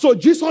 So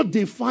Jesus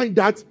defined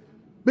that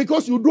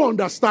because you don't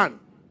understand.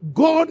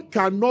 God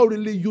cannot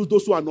really use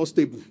those who are not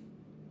stable.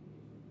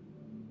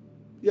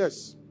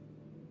 Yes.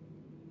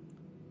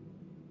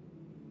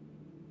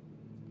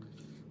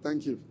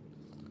 Thank you.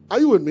 Are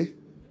you with me?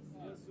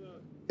 Yes, sir.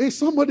 Is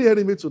somebody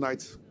hearing me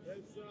tonight? Yes,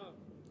 sir.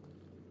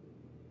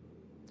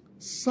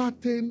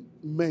 Certain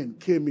men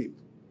came in.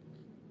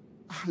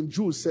 And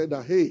Jews said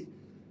that, hey,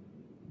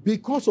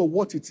 because of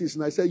what it is,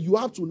 and I said, you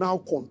have to now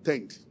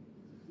contend.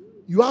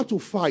 You have to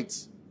fight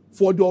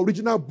for the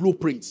original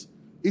blueprint.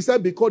 He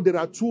said, because there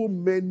are too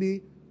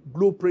many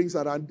blueprints,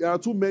 and there are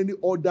too many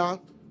other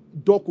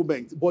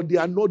documents, but they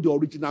are not the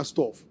original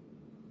stuff.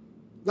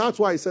 That's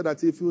why I said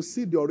that if you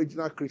see the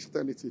original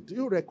Christianity, do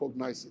you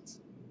recognize it?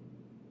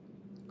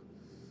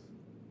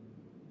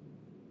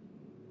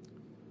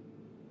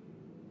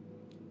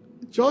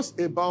 Just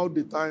about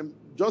the time,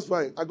 just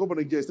before I got born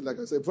again, like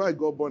I said, before I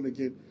got born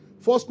again,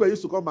 Foursquare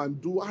used to come and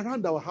do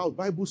around our house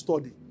Bible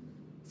study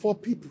for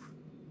people.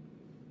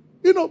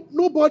 You know,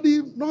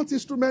 nobody, not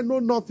instrument, no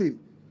nothing.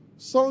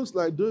 Songs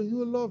like, do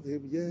you love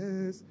him?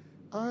 Yes,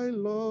 I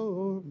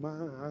love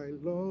my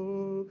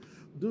Lord.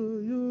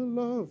 Do you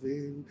love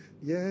him?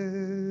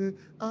 Yeah,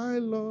 I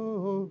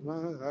love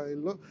my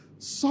Lord.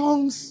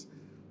 Songs,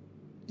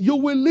 you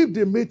will leave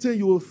the meeting,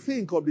 you will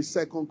think of the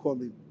second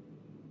coming.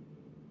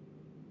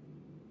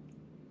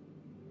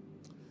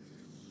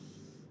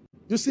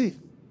 You see,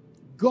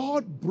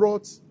 God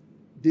brought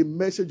the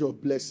message of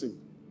blessing.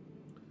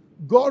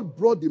 God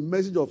brought the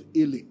message of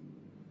healing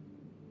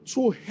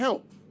to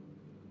help.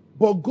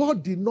 But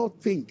God did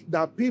not think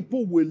that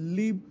people will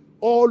leave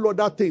all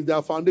other things,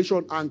 their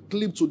foundation, and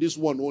cling to this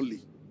one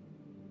only.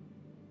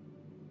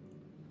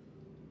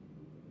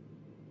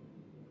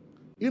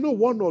 You know,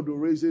 one of the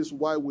reasons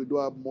why we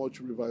don't have much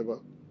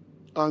revival,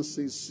 and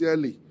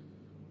sincerely,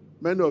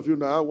 many of you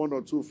know I have one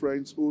or two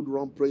friends who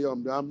run prayer.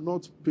 I'm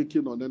not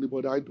picking on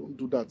anybody. I don't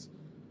do that.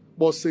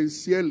 But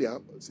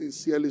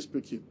sincerely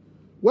speaking,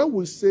 when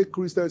we say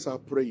Christians are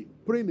praying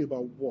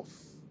about what?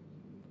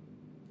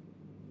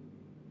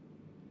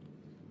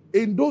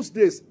 In those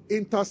days,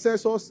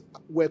 intercessors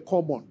were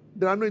common.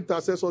 There are no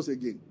intercessors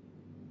again.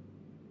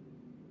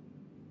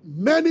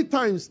 Many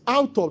times,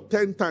 out of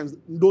 10 times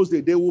in those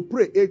days, they will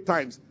pray 8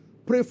 times.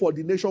 Pray for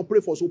the nation, pray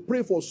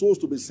for souls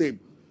to be saved.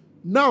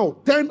 Now,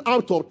 10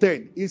 out of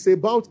 10 is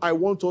about I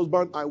want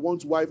husband, I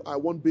want wife, I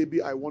want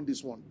baby, I want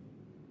this one.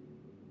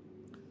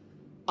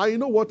 And you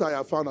know what I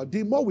have found out?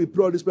 The more we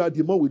pray on this prayer,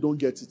 the more we don't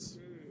get it.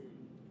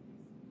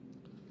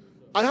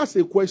 I asked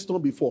a question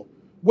before.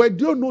 Were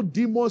there no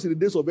demons in the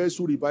days of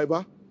Esu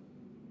revival?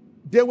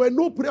 There were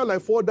no prayer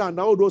like fall down,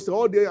 all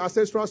the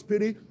ancestral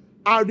spirit.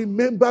 I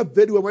remember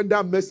very well when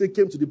that message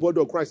came to the body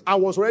of Christ. I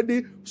was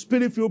already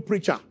spirit-filled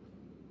preacher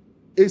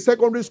in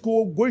secondary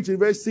school, going to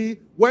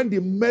university. When the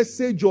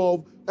message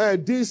of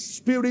this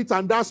spirit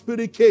and that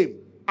spirit came,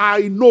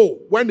 I know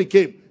when it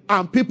came.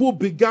 And people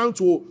began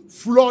to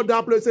flood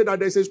that place, say that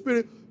there's a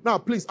spirit. Now,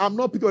 please, I'm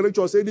not picking on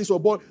lecture or saying this,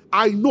 but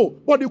I know.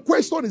 But the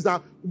question is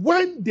that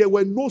when there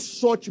were no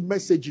such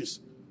messages,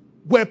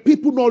 were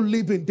people not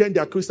living then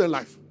their Christian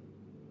life?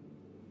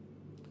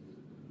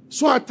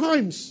 So at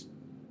times,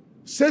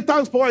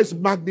 Satan's power is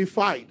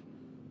magnified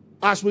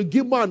as we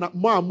give more and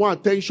more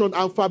attention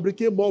and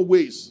fabricate more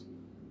ways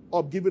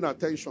of giving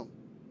attention.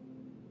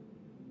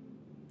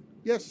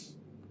 Yes.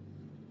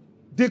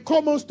 The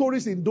common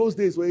stories in those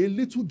days were a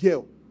little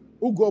girl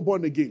who got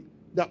born again,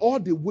 that all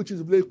the witches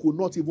of the village could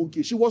not even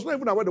kill. She was not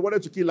even aware they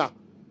wanted to kill her.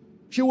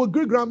 She would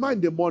greet grandma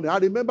in the morning. I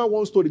remember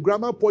one story.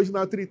 Grandma poisoned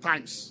her 3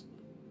 times.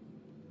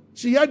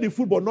 She had the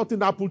food, but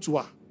nothing happened to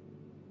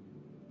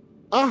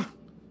her.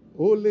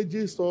 Only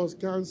Jesus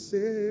can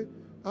say,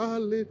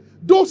 hallelujah.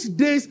 Those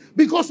days,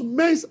 because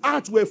men's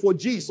hearts were for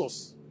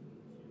Jesus.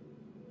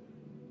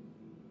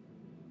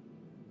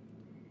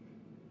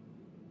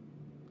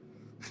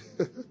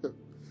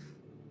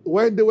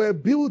 When they were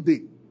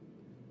building,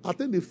 I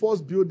think the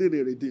first building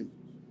they redeemed,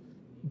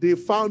 the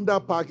founder,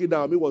 Parky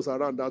Dami, was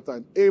around that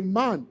time. A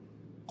man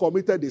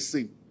committed a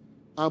sin.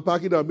 And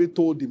Parky Dami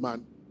told the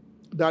man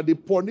that the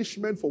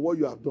punishment for what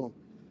you have done,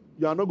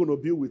 you are not going to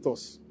build with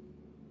us.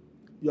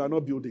 You are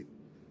not building.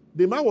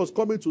 The man was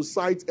coming to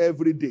site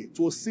every day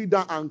to sit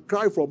down and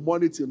cry from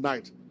morning till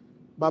night.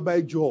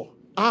 Baba Joe,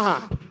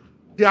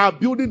 they are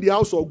building the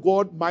house of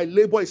God. My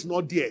labor is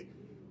not there.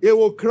 He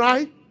will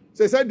cry.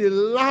 So he said the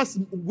last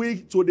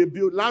week to the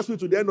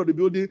end of the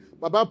building,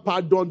 Baba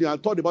pardoned him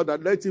and thought about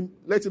that. Let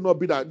him not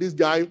be that this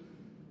guy.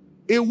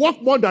 He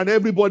worked more than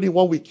everybody in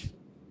 1 week.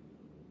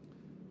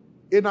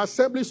 In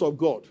Assemblies of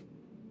God,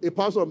 a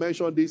pastor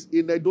mentioned this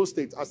in Edo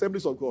State,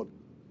 Assemblies of God.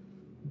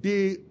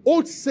 The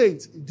old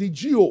saints, the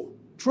GO,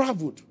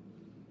 traveled.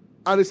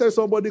 And they said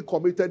somebody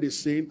committed a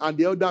sin and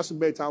the elders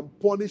met and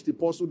punished the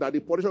person, that the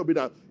punishment would be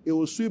that he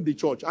will sweep the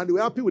church. And they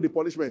were happy with the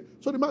punishment.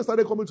 So the man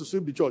started coming to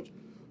sweep the church.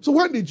 So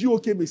when the GO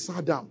came, he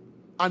sat down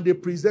and they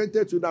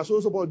presented to that. So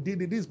somebody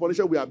did this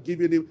punishment we have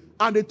given him.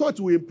 And they thought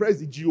to impress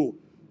the GO.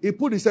 He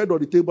put his head on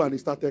the table and he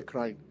started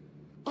crying.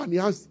 And he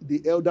asked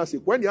the elders,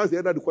 when he asked the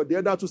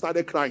elder too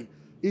started crying.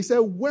 He said,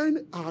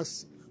 when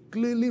has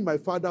cleaning my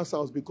father's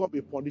house become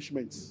a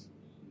punishment?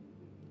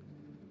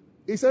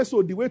 He said,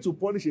 so the way to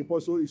punish a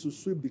person is to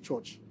sweep the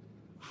church.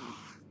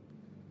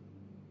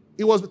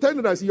 He was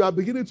telling us, you are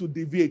beginning to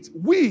deviate.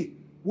 We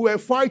were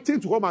fighting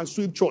to come and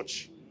sweep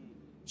church.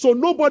 So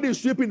nobody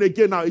is sweeping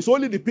again now. It's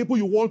only the people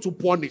you want to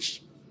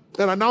punish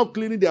that are now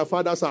cleaning their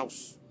father's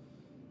house.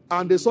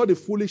 And they saw the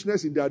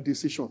foolishness in their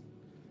decision.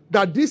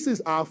 That this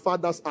is our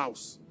father's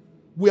house.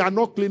 We are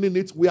not cleaning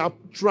it. We are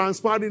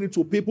transferring it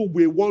to people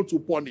we want to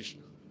punish.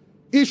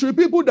 It should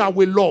be people that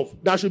we love,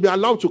 that should be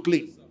allowed to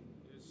clean.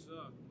 Yes, sir.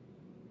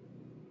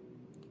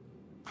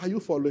 Are you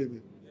following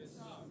me? Yes,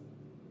 sir.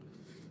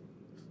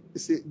 You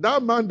see,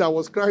 that man that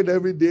was crying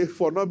every day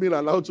for not being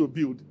allowed to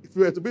build, if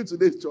you were to be in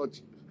today's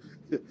church,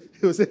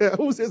 he would say,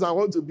 who says I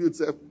want to build,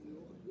 sir?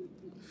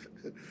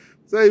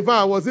 So if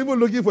I was even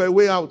looking for a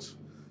way out,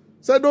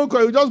 say, don't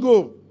cry, you just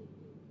go.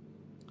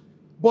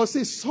 But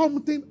see,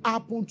 something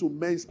happened to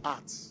men's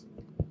hearts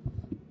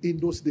in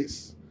those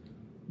days.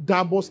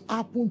 That must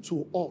happen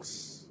to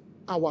us,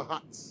 our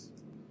hearts.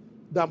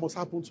 That must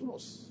happen to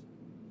us.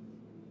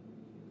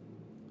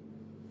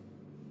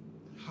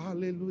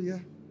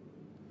 Hallelujah.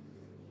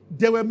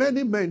 There were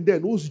many men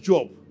then whose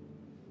job,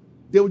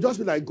 they would just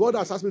be like, God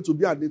has asked me to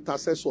be an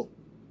intercessor.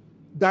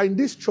 That in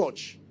this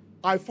church,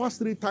 I fast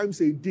 3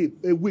 times a day,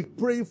 a week,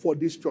 praying for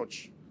this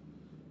church.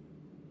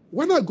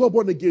 When I got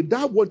born again,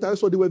 that one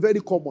intercessor, they were very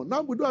common.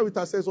 Now we don't have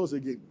intercessors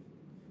again.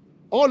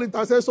 All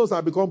intercessors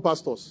have become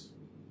pastors.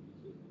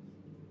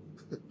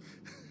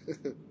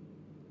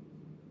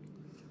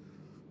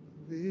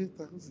 With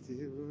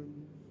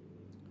thanksgiving,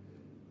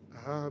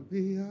 I'll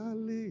be a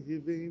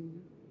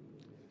living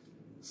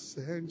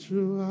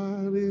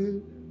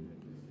sanctuary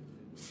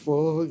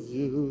for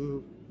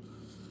you.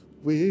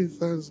 With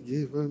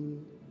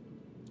thanksgiving,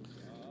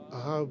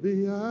 I'll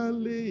be a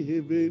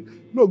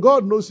living. No,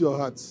 God knows your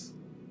hearts.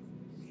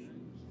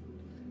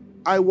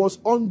 I was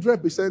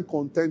 100%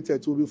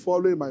 contented to be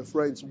following my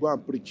friends to go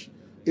and preach.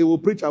 He will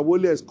preach, I will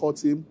only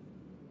escort him,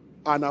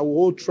 and I will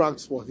hold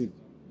tracts for him.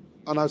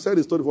 And I've said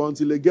the story for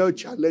until a girl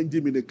challenged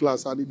him in the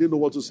class and he didn't know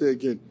what to say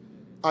again.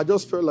 I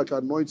just felt like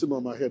anointing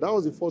on my head. That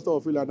was the first time I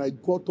felt, and I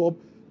got up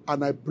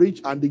and I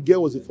preached, and the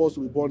girl was the first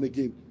to be born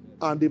again.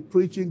 And the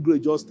preaching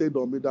grace just stayed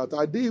on me that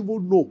I didn't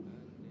even know.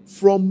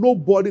 From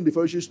nobody in the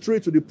fellowship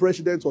straight to the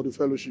president of the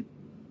fellowship.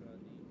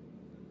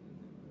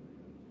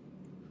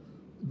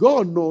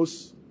 God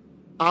knows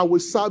I will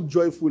serve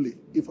joyfully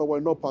if I were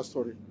not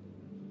pastoring.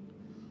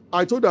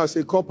 I told her as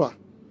a copper,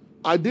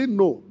 I didn't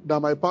know that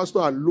my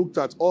pastor had looked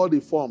at all the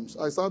forms.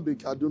 I served in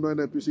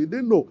Kaduna NPC. He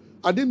didn't know.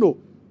 I didn't know.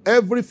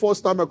 Every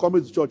first time I come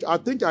into church, I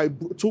think I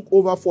took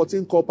over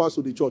 14 coppers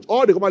to the church.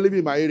 All the coppers living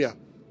in my area.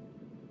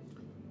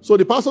 So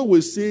the pastor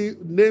will see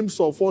names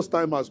of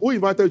first-timers. Who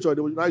invited church?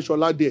 They will write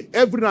Sola there.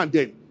 Every now and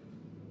then.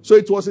 So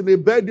it was in the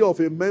birthday of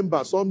a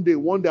member. Someday,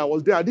 one day I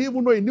was there. I didn't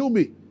even know he knew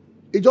me.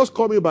 He just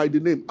called me by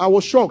the name. I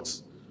was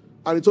shocked.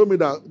 And he told me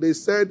that he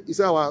said,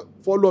 I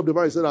follow up the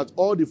man. He said that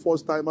all the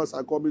first-timers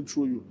are coming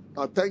through you.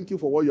 Now, thank you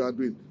for what you are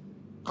doing.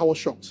 I was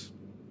shocked.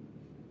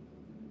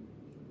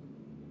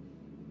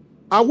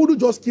 I wouldn't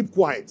just keep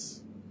quiet.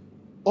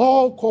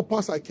 All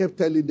coppers, I kept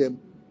telling them,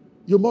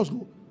 you must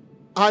go.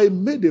 I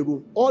made a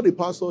rule. All the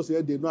pastors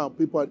here, they know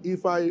people.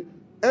 If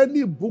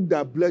any book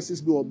that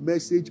blesses me or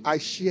message, I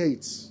share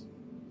it.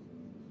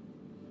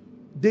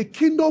 The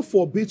kingdom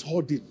forbids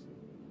hoarding.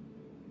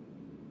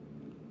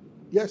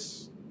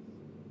 Yes.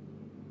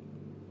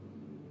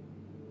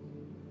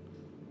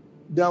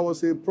 There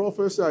was a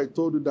prophecy I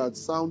told you that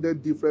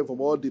sounded different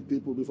from all the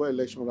people before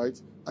election, right?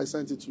 I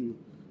sent it to you.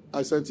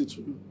 I sent it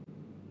to you.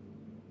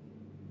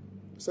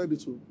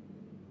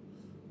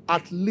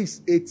 At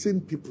least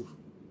 18 people.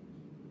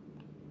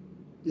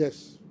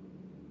 Yes.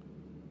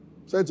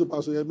 Said to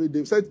Pastor Yemi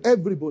Dave, said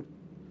everybody.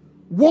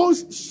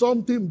 Once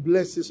something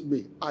blesses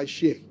me, I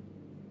share.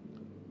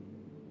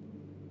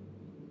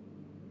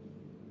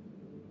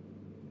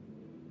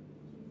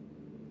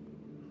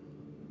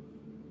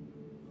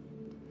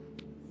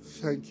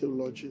 Thank you,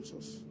 Lord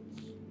Jesus.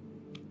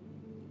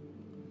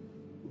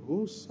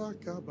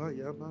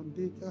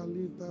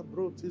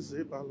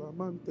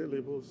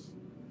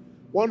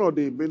 One of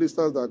the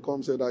ministers that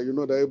comes said that,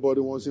 that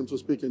everybody wants him to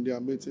speak in their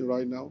meeting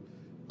right now.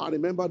 I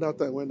remember that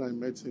time when I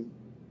met him.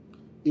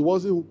 He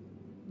wasn't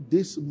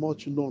this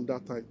much known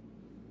that time.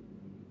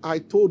 I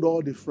told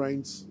all the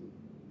friends,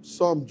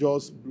 some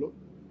just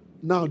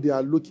now they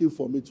are looking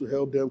for me to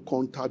help them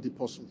contact the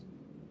person.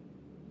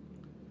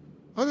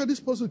 And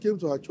this person came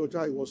to our church.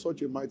 It was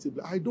such a mighty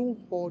blessing. I don't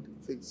hoard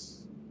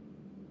things.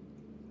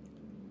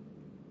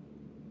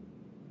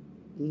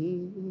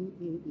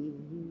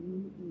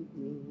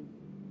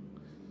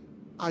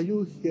 Are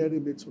you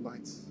hearing me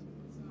tonight?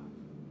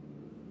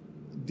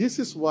 This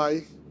is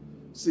why,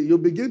 see, you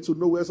begin to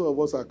know where some of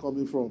us are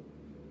coming from.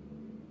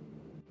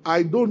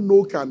 I don't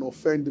know can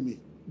offend me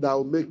that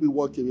will make me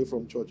walk away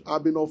from church.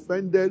 I've been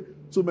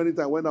offended too many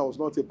times when I was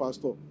not a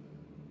pastor.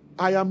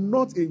 I am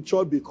not in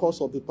church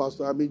because of the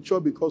pastor. I'm in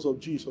church because of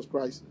Jesus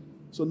Christ.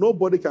 So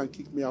nobody can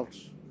kick me out.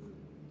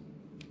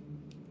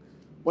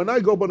 When I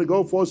got born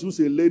again, first was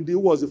a lady who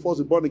was the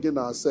first born again in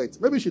our sect.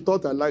 Maybe she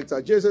thought I liked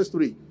her. Genesis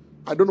 3.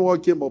 I don't know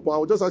what came up. I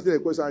was just asking a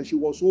question and she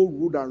was so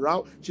rude and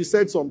loud. She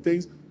said some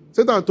things.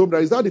 Satan told me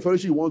that, is that the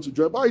fellowship you want to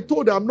join? But I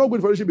told her I'm not going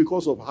to fellowship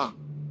because of her.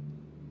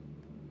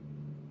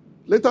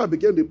 Later, I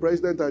became the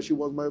president, and she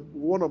was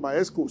one of my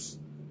escorts.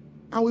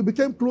 And we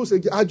became close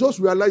again. I just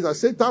realized at the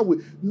same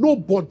time,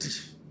 nobody.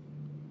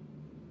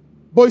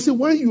 But you see,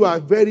 when you are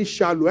very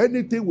shallow,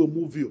 anything will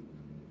move you.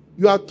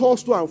 You are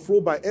tossed to and fro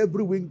by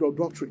every wind of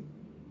doctrine.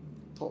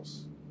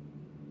 Tossed.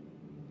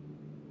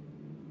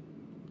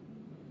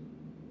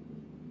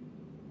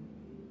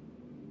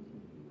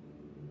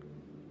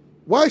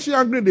 Why is she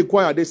angry in the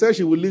choir? They said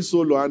she will lead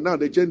solo, and now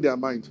they change their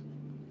mind.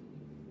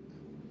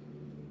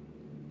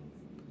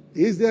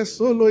 Is there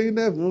solo in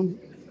heaven?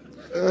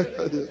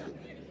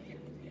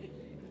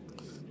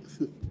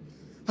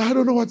 I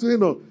don't know what to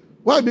know.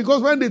 Why?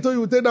 Because when they told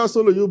you to take that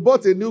solo, you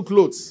bought a new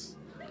clothes.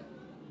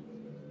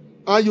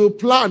 And you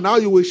plan how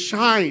you will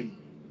shine.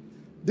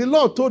 The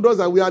Lord told us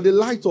that we are the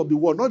light of the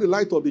world, not the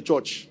light of the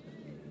church.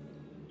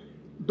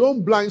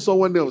 Don't blind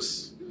someone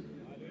else.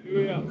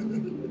 Hallelujah.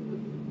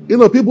 You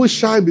know, people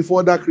shine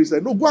before that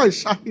Christian. No, go and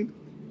shine.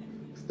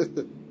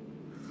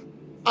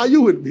 Are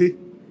you with me?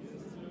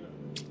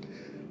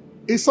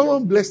 Is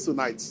someone blessed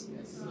tonight?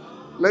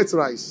 Let's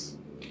rise.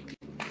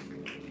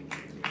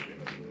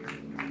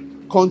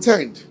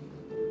 Contend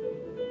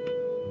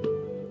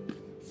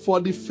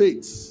for the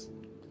faith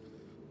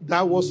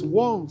that was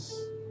once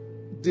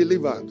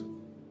delivered.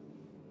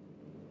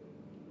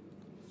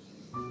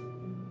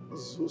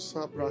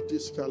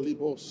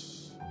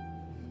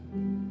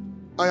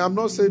 I am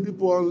not saying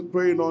people are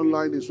praying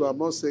online is so I'm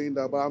not saying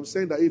that, but I'm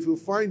saying that if you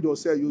find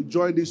yourself, you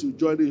join this,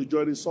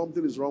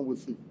 something is wrong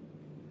with you.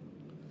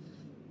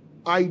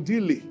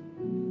 Ideally,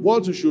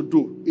 what you should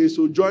do is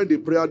to join the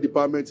prayer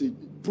department,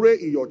 pray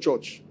in your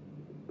church.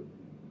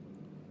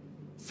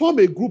 Form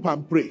a group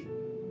and pray.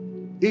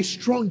 It's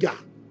stronger.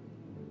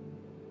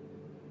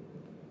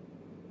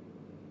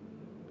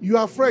 You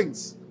are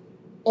friends.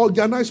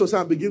 Organize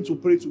yourself and begin to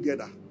pray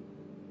together.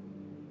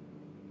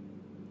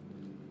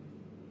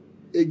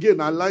 Again,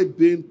 I like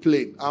being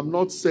plain. I'm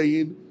not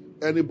saying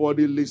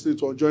anybody listening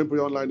to join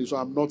prayer online, so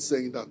I'm not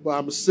saying that. But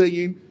I'm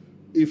saying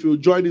if you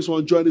join this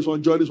one,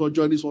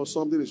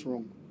 something is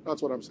wrong.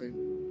 That's what I'm saying.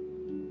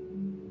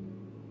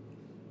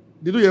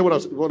 Did you hear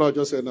what I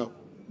just said now?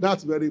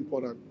 That's very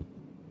important.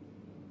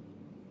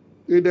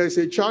 If there is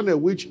a channel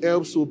which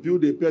helps to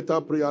build a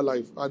better prayer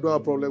life, I don't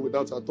have a problem with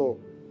that at all.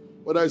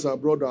 Whether it's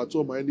abroad or at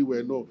home or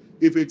anywhere, no.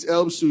 If it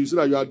helps you, you see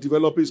that you are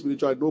developing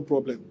spiritually, no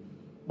problem.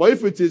 But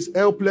if it is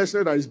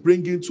helplessness that is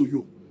bringing to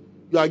you,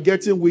 you are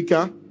getting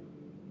weaker,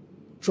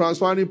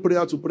 transferring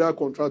prayer to prayer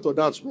contractor,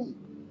 that's wrong.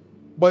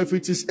 But if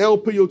it is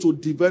helping you to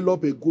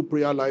develop a good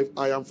prayer life,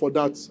 I am for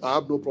that. I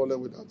have no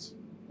problem with that.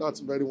 That's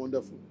very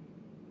wonderful.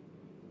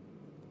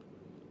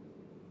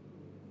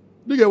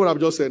 Do you get what I've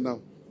just said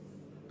now?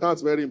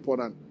 That's very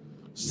important.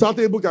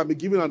 Certain people can be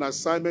given an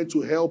assignment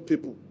to help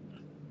people.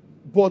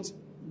 But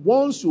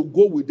once you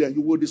go with them,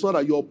 you will discover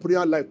that your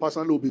prayer life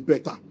personally will be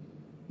better.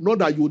 Not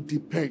that you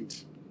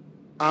depend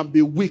and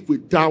be weak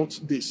without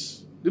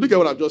this. Did you get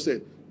what I've just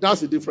said?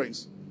 That's the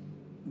difference.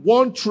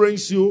 One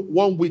trains you,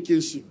 one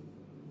weakens you.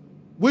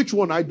 Which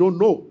one, I don't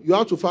know. You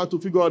have to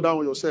figure out that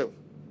one yourself.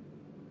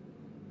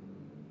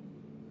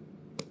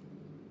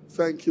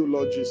 Thank you,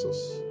 Lord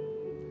Jesus.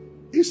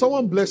 Is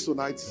someone blessed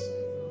tonight?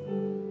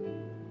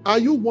 Are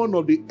you one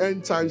of the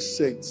end-time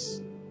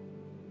saints?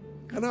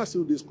 Can I ask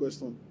you this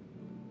question?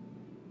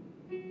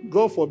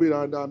 God forbid,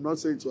 and I'm not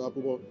saying to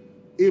happen, but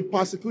a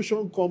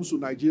persecution comes to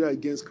Nigeria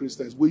against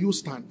Christians. Will you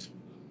stand?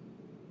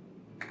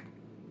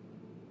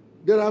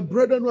 There are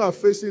brethren who are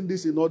facing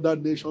this in other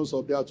nations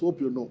of the earth.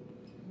 Hope you know.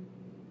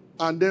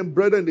 And then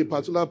brethren in a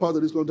particular part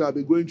of this country have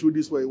been going through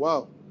this for a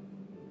while.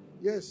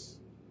 Yes.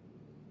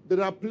 There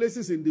are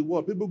places in the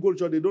world, people go to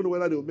church, they don't know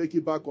whether they will make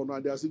it back or not,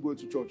 and they are still going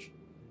to church.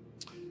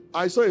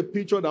 I saw a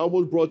picture that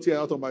almost brought tears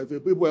out of my face.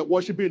 People were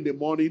worshiping in the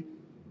morning.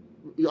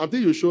 I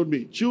think you showed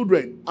me.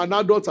 Children and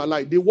adults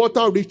alike. The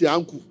water reached their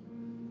ankle.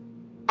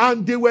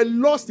 And they were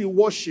lost in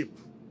worship.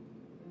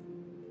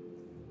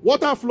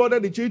 Water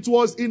flooded the church. It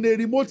was in a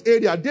remote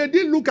area. They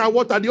didn't look at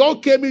water. They all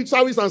came in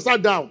service and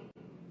sat down.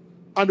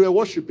 And they were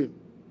worshiping.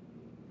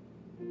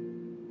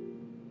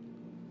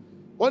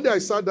 One day I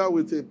sat down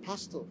with a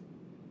pastor.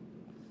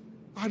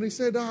 And he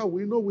said,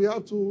 we know we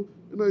have to,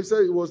 he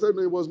said it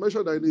was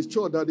mentioned that in his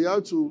church that they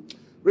have to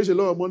raise a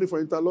lot of money for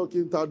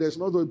interlocking town. There's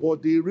not,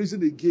 but the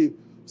reason he gave,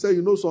 said,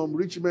 some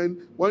rich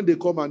men, when they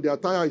come and their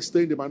tire is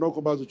stained, they might not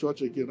come back to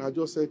church again. I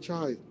just said,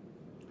 child.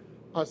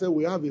 I said,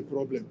 we have a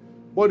problem.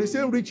 But the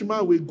same rich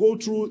man will go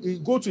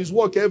to his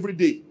work every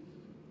day.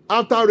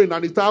 After rain,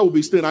 and the tire will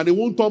be stained, and he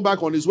won't turn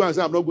back on his way and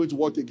say, I'm not going to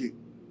work again.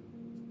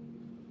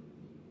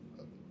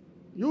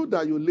 You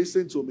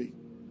listen to me.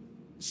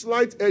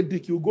 Slight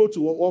headache, you go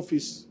to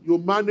office, you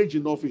manage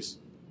in office.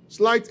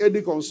 Slight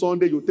headache on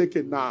Sunday, you take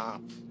a nap.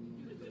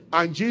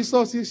 And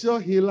Jesus is your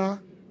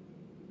healer.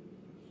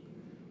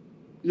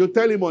 You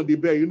tell him on the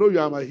bed, you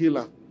are my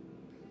healer.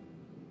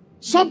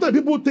 Sometimes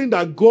people think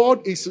that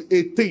God is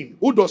a thing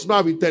who does not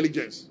have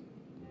intelligence.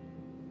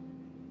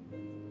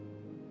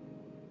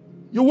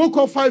 You woke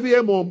up 5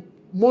 a.m. on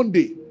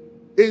Monday,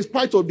 in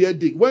spite of the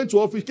headache, went to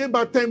office, came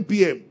back 10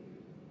 p.m.,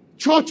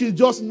 Church is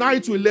just 9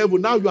 to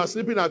 11. Now you are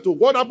sleeping at home.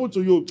 What happened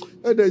to you?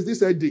 Hey, there's this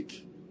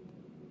headache.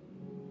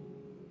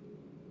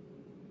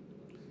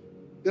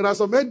 There are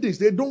some headaches.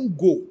 They don't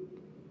go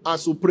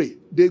as you pray.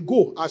 They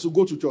go as you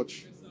go to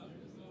church.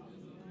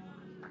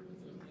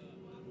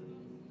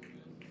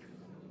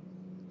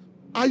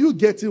 Are you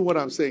getting what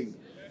I'm saying?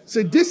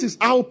 So this is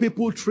how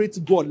people treat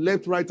God,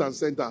 left, right, and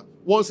center.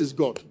 Once it's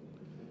God.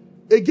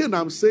 Again,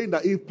 I'm saying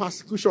that if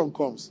persecution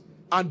comes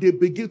and they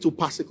begin to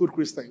persecute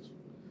Christians,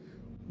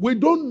 we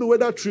don't know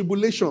whether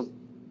tribulation,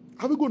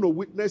 are we going to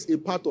witness a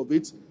part of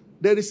it?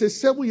 There is a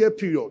 7-year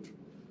period.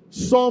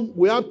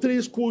 We have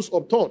 3 schools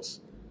of thoughts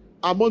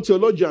among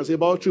theologians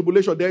about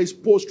tribulation. There is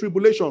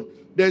post-tribulation,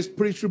 there is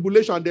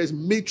pre-tribulation, and there is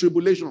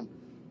mid-tribulation.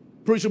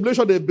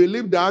 Pre-tribulation, they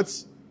believe that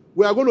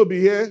we are going to be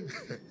here.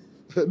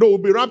 No, we'll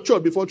be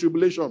raptured before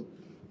tribulation.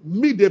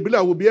 Mid, they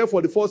believe we'll be here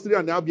for the first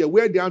 3.5 years,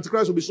 where the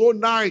Antichrist will be so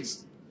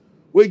nice.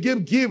 We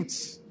give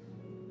gifts,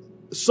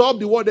 solve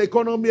the world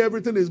economy,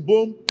 everything is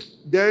boom.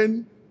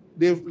 Then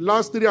the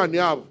last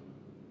 3.5,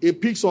 he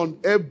picks on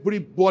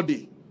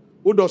everybody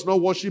who does not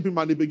worship him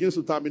and he begins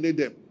to terminate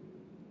them.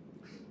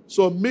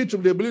 So they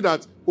believe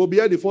that we'll be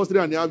here the first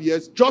 3.5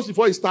 years. Just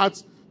before it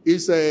starts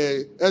his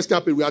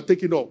escapade, we are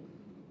taking off.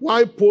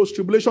 Why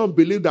post-tribulation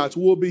believe that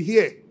we'll be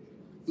here,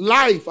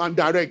 live and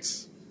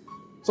direct.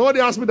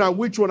 Somebody asked me that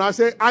which one. I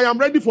say, I am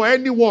ready for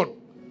anyone.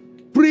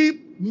 Pre,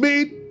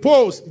 mid,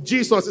 post,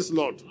 Jesus is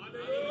Lord.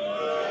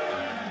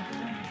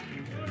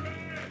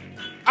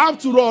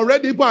 After all,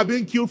 already people are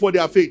being killed for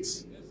their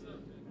faith.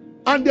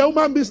 And they're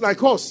human beings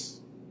like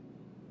us.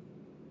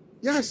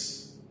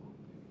 Yes.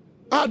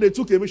 They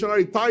took a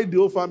missionary, tied the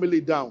whole family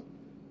down,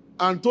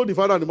 and told the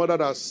father and the mother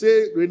that,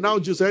 say,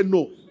 renounce Jesus. Said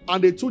no.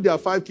 And they took their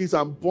 5 kids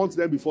and burnt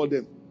them before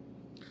them.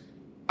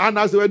 And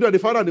as they were doing, the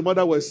father and the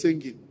mother were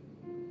singing.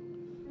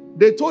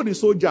 They told the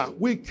soldier,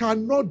 we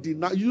cannot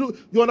deny. You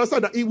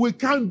understand that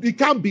it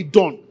can't be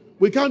done.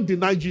 We can't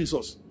deny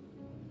Jesus.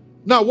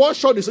 Now, what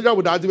shot the soldier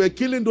with that? They were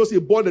killing those he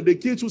burned, and the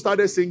kids who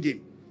started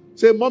singing.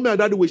 Say, Mommy and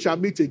Daddy, we shall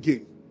meet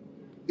again.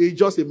 It's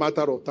just a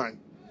matter of time.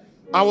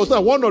 I was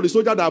like, one of the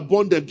soldiers that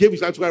burned them gave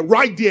his life to God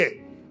right there.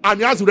 And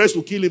he asked the rest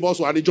to kill him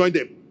also, and he joined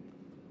them.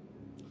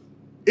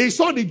 He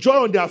saw the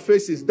joy on their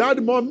faces.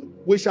 That Mom,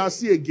 we shall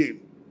see again.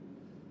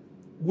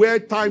 Where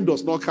time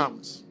does not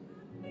count.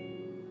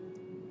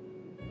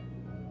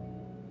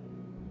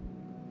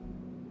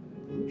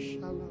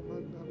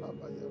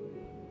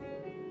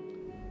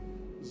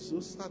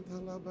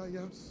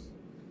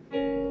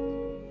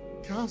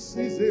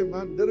 Kasize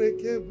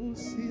mandreke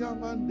busia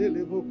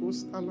mandele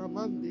bokos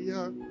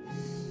alamandia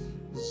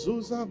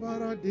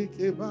Zuzabara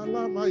deke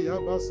bala maya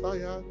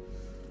basaya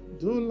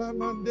Dula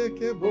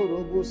mandeke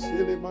borobo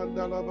sele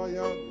mandala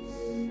baya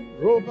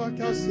Roba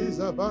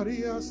kasiza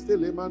baria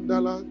stele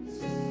mandala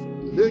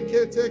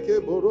Leketeke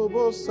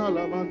borobo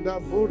salamanda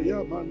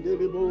boria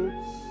mandelebo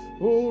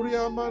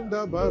Boria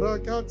manda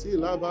barakati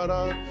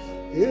labara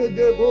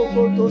Ede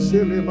boko to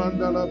sele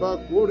mandala ba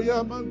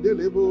koria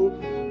mandelebo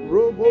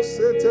Robo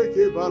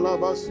seteke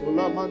balaba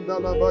sola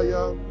mandala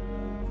baya.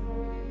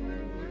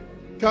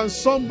 Can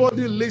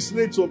somebody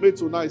listening to me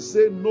tonight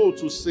say no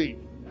to sin?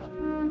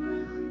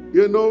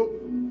 You know,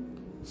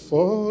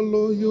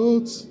 follow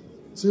you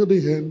till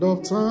the end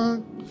of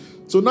time.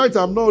 Tonight,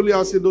 I'm not only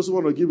asking those who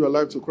want to give your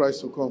life to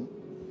Christ to come.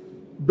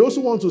 Those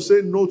who want to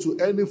say no to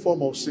any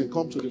form of sin,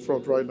 come to the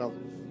front right now.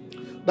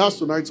 That's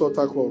tonight's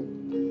altar call.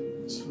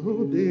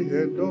 To the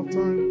end of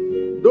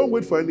time. Don't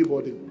wait for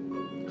anybody.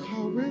 I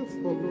will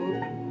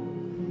follow.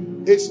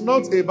 It's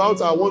not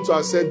about I want to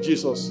accept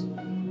Jesus.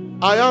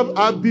 I have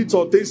habits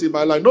or things in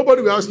my life.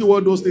 Nobody will ask you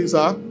what those things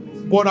are.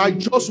 But I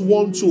just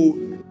want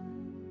to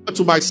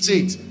my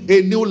seat,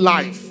 a new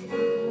life.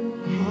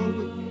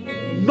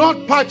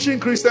 Not patching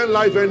Christian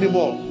life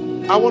anymore.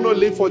 I want to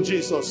live for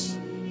Jesus.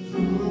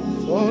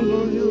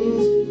 Follow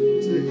you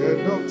to the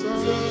end of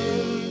time.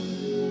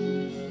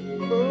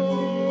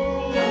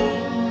 Oh,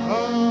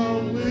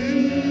 I will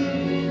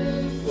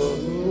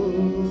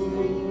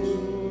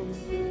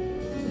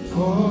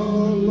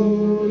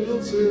follow you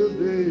till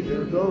the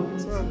end of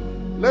time.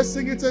 Let's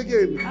sing it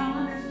again. I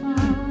will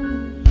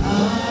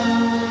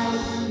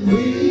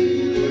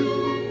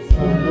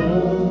follow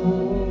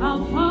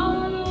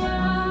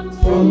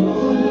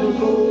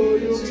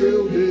you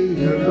till the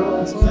end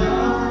of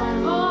time.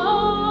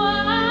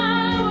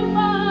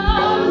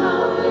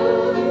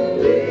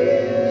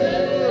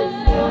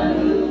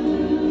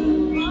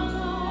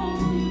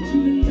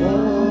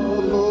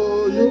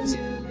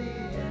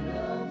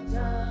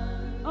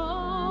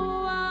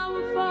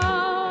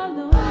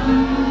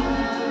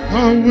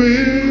 I will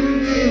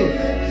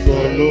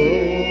follow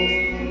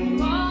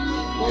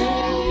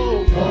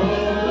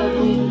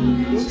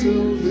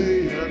till the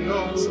end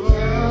of time.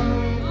 I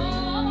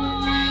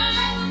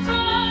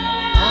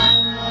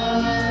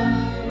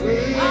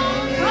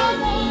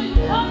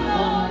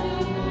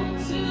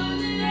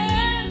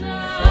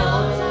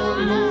will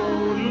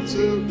follow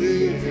till the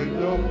end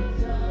of.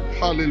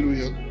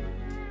 Hallelujah.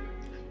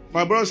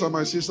 My brothers and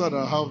my sisters that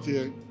I have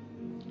here,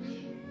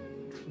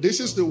 this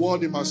is the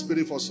word in my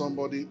spirit for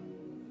somebody.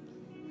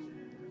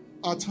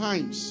 At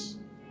times,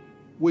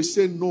 we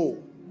say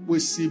no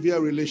with severe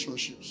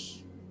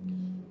relationships.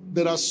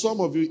 There are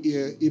some of you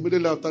here,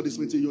 immediately after this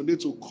meeting, you need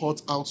to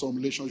cut out some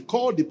relationships.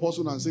 Call the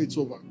person and say it's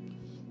over.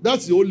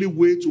 That's the only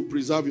way to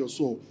preserve your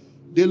soul.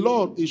 The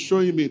Lord is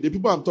showing me, the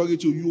people I'm talking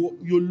to,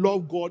 you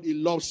love God, He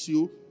loves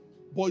you,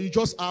 but you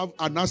just have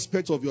an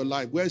aspect of your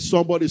life where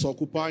somebody is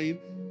occupying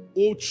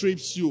or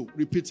trips you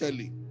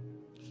repeatedly.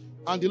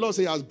 And the Lord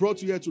says He has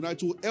brought you here tonight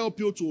to help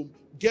you to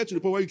get to the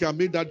point where you can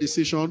make that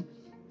decision.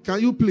 Can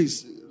you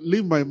please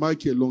leave my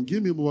mic alone?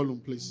 Give me more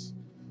volume, please.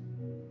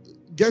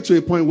 Get to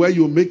a point where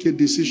you make a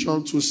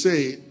decision to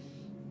say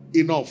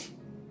enough.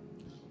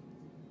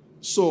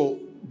 So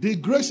the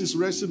grace is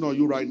resting on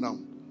you right now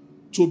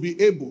to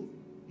be able.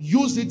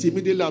 Use it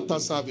immediately after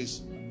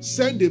service.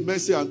 Send a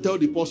message and tell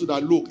the person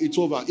that, look, it's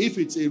over. If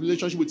it's a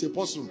relationship with a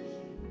person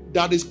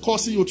that is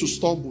causing you to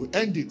stumble,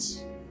 end it.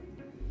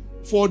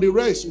 For the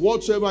rest,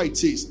 whatsoever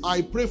it is,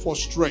 I pray for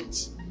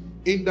strength.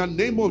 In the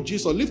name of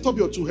Jesus, lift up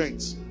your two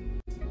hands.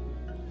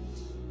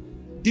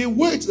 The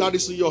weight that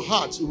is in your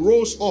heart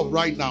rose up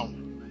right now.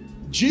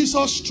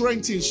 Jesus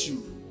strengthens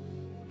you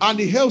and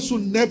He helps you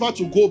never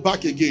to go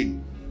back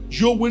again.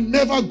 You will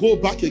never go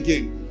back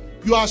again.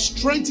 You are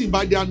strengthened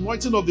by the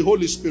anointing of the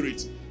Holy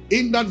Spirit.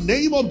 In the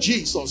name of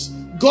Jesus,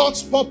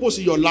 God's purpose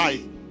in your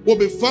life will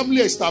be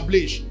firmly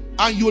established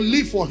and you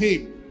live for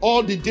Him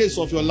all the days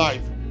of your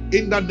life.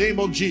 In the name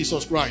of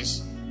Jesus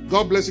Christ.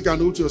 God bless you. Can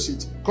hold your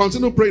seat.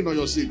 Continue praying on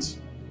your seat.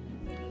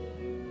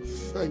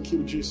 Thank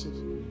you, Jesus.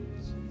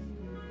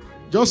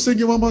 Just sing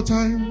it one more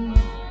time.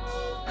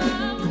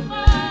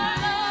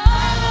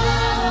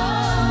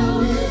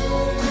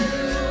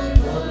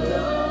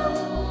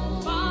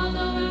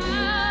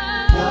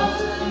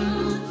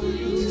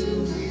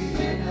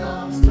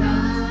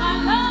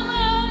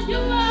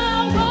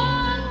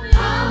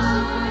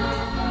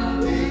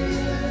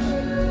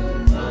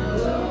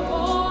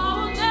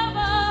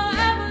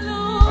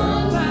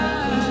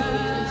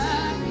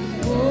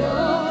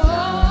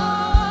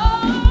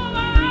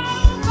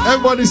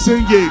 Everybody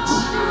sing it.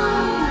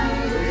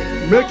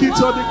 Make it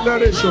your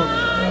declaration.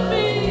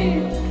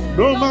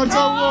 No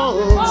matter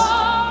what,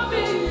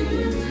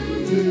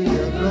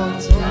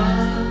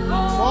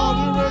 for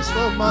the rest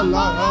of my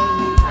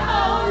life.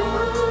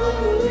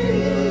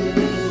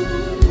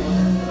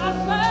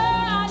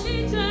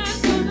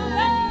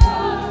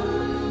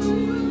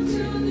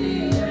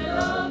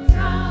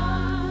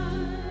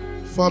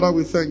 Father,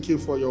 we thank you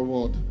for your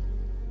word.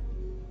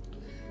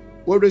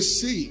 We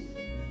receive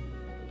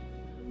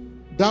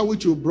that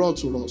which you brought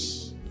to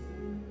us.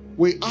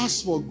 We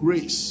ask for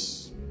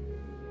grace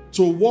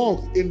to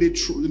walk in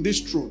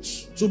this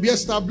truth, to be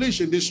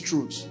established in this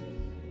truth,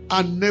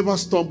 and never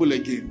stumble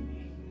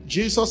again.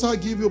 Jesus, I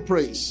give you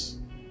praise.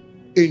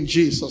 In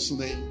Jesus'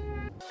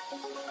 name.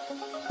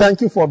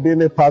 Thank you for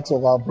being a part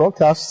of our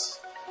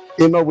broadcast.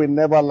 You know, we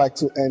never like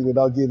to end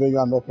without giving you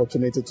an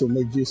opportunity to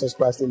make Jesus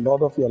Christ the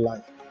Lord of your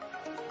life.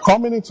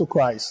 Coming into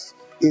Christ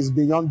is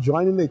beyond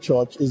joining a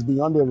church, is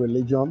beyond a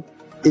religion.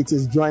 It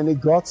is joining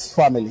God's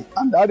family.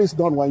 And that is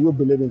done when you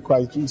believe in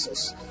Christ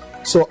Jesus.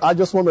 So I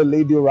just want to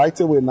lead you right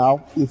away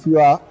now. If you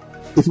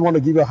want to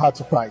give your heart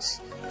to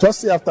Christ, just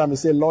say after me,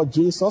 say, Lord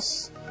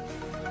Jesus,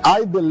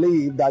 I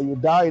believe that you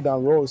died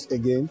and rose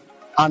again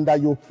and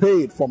that you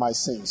paid for my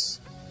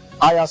sins.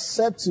 I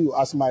accept you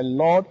as my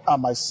Lord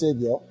and my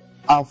Savior,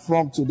 and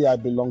from today I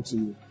belong to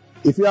you.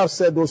 If you have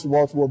said those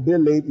words, will be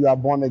late, you are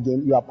born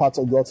again, you are part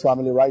of God's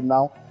family right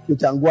now. You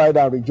can go ahead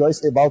and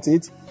rejoice about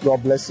it.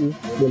 God bless you.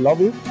 We love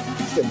you.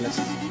 Stay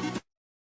blessed.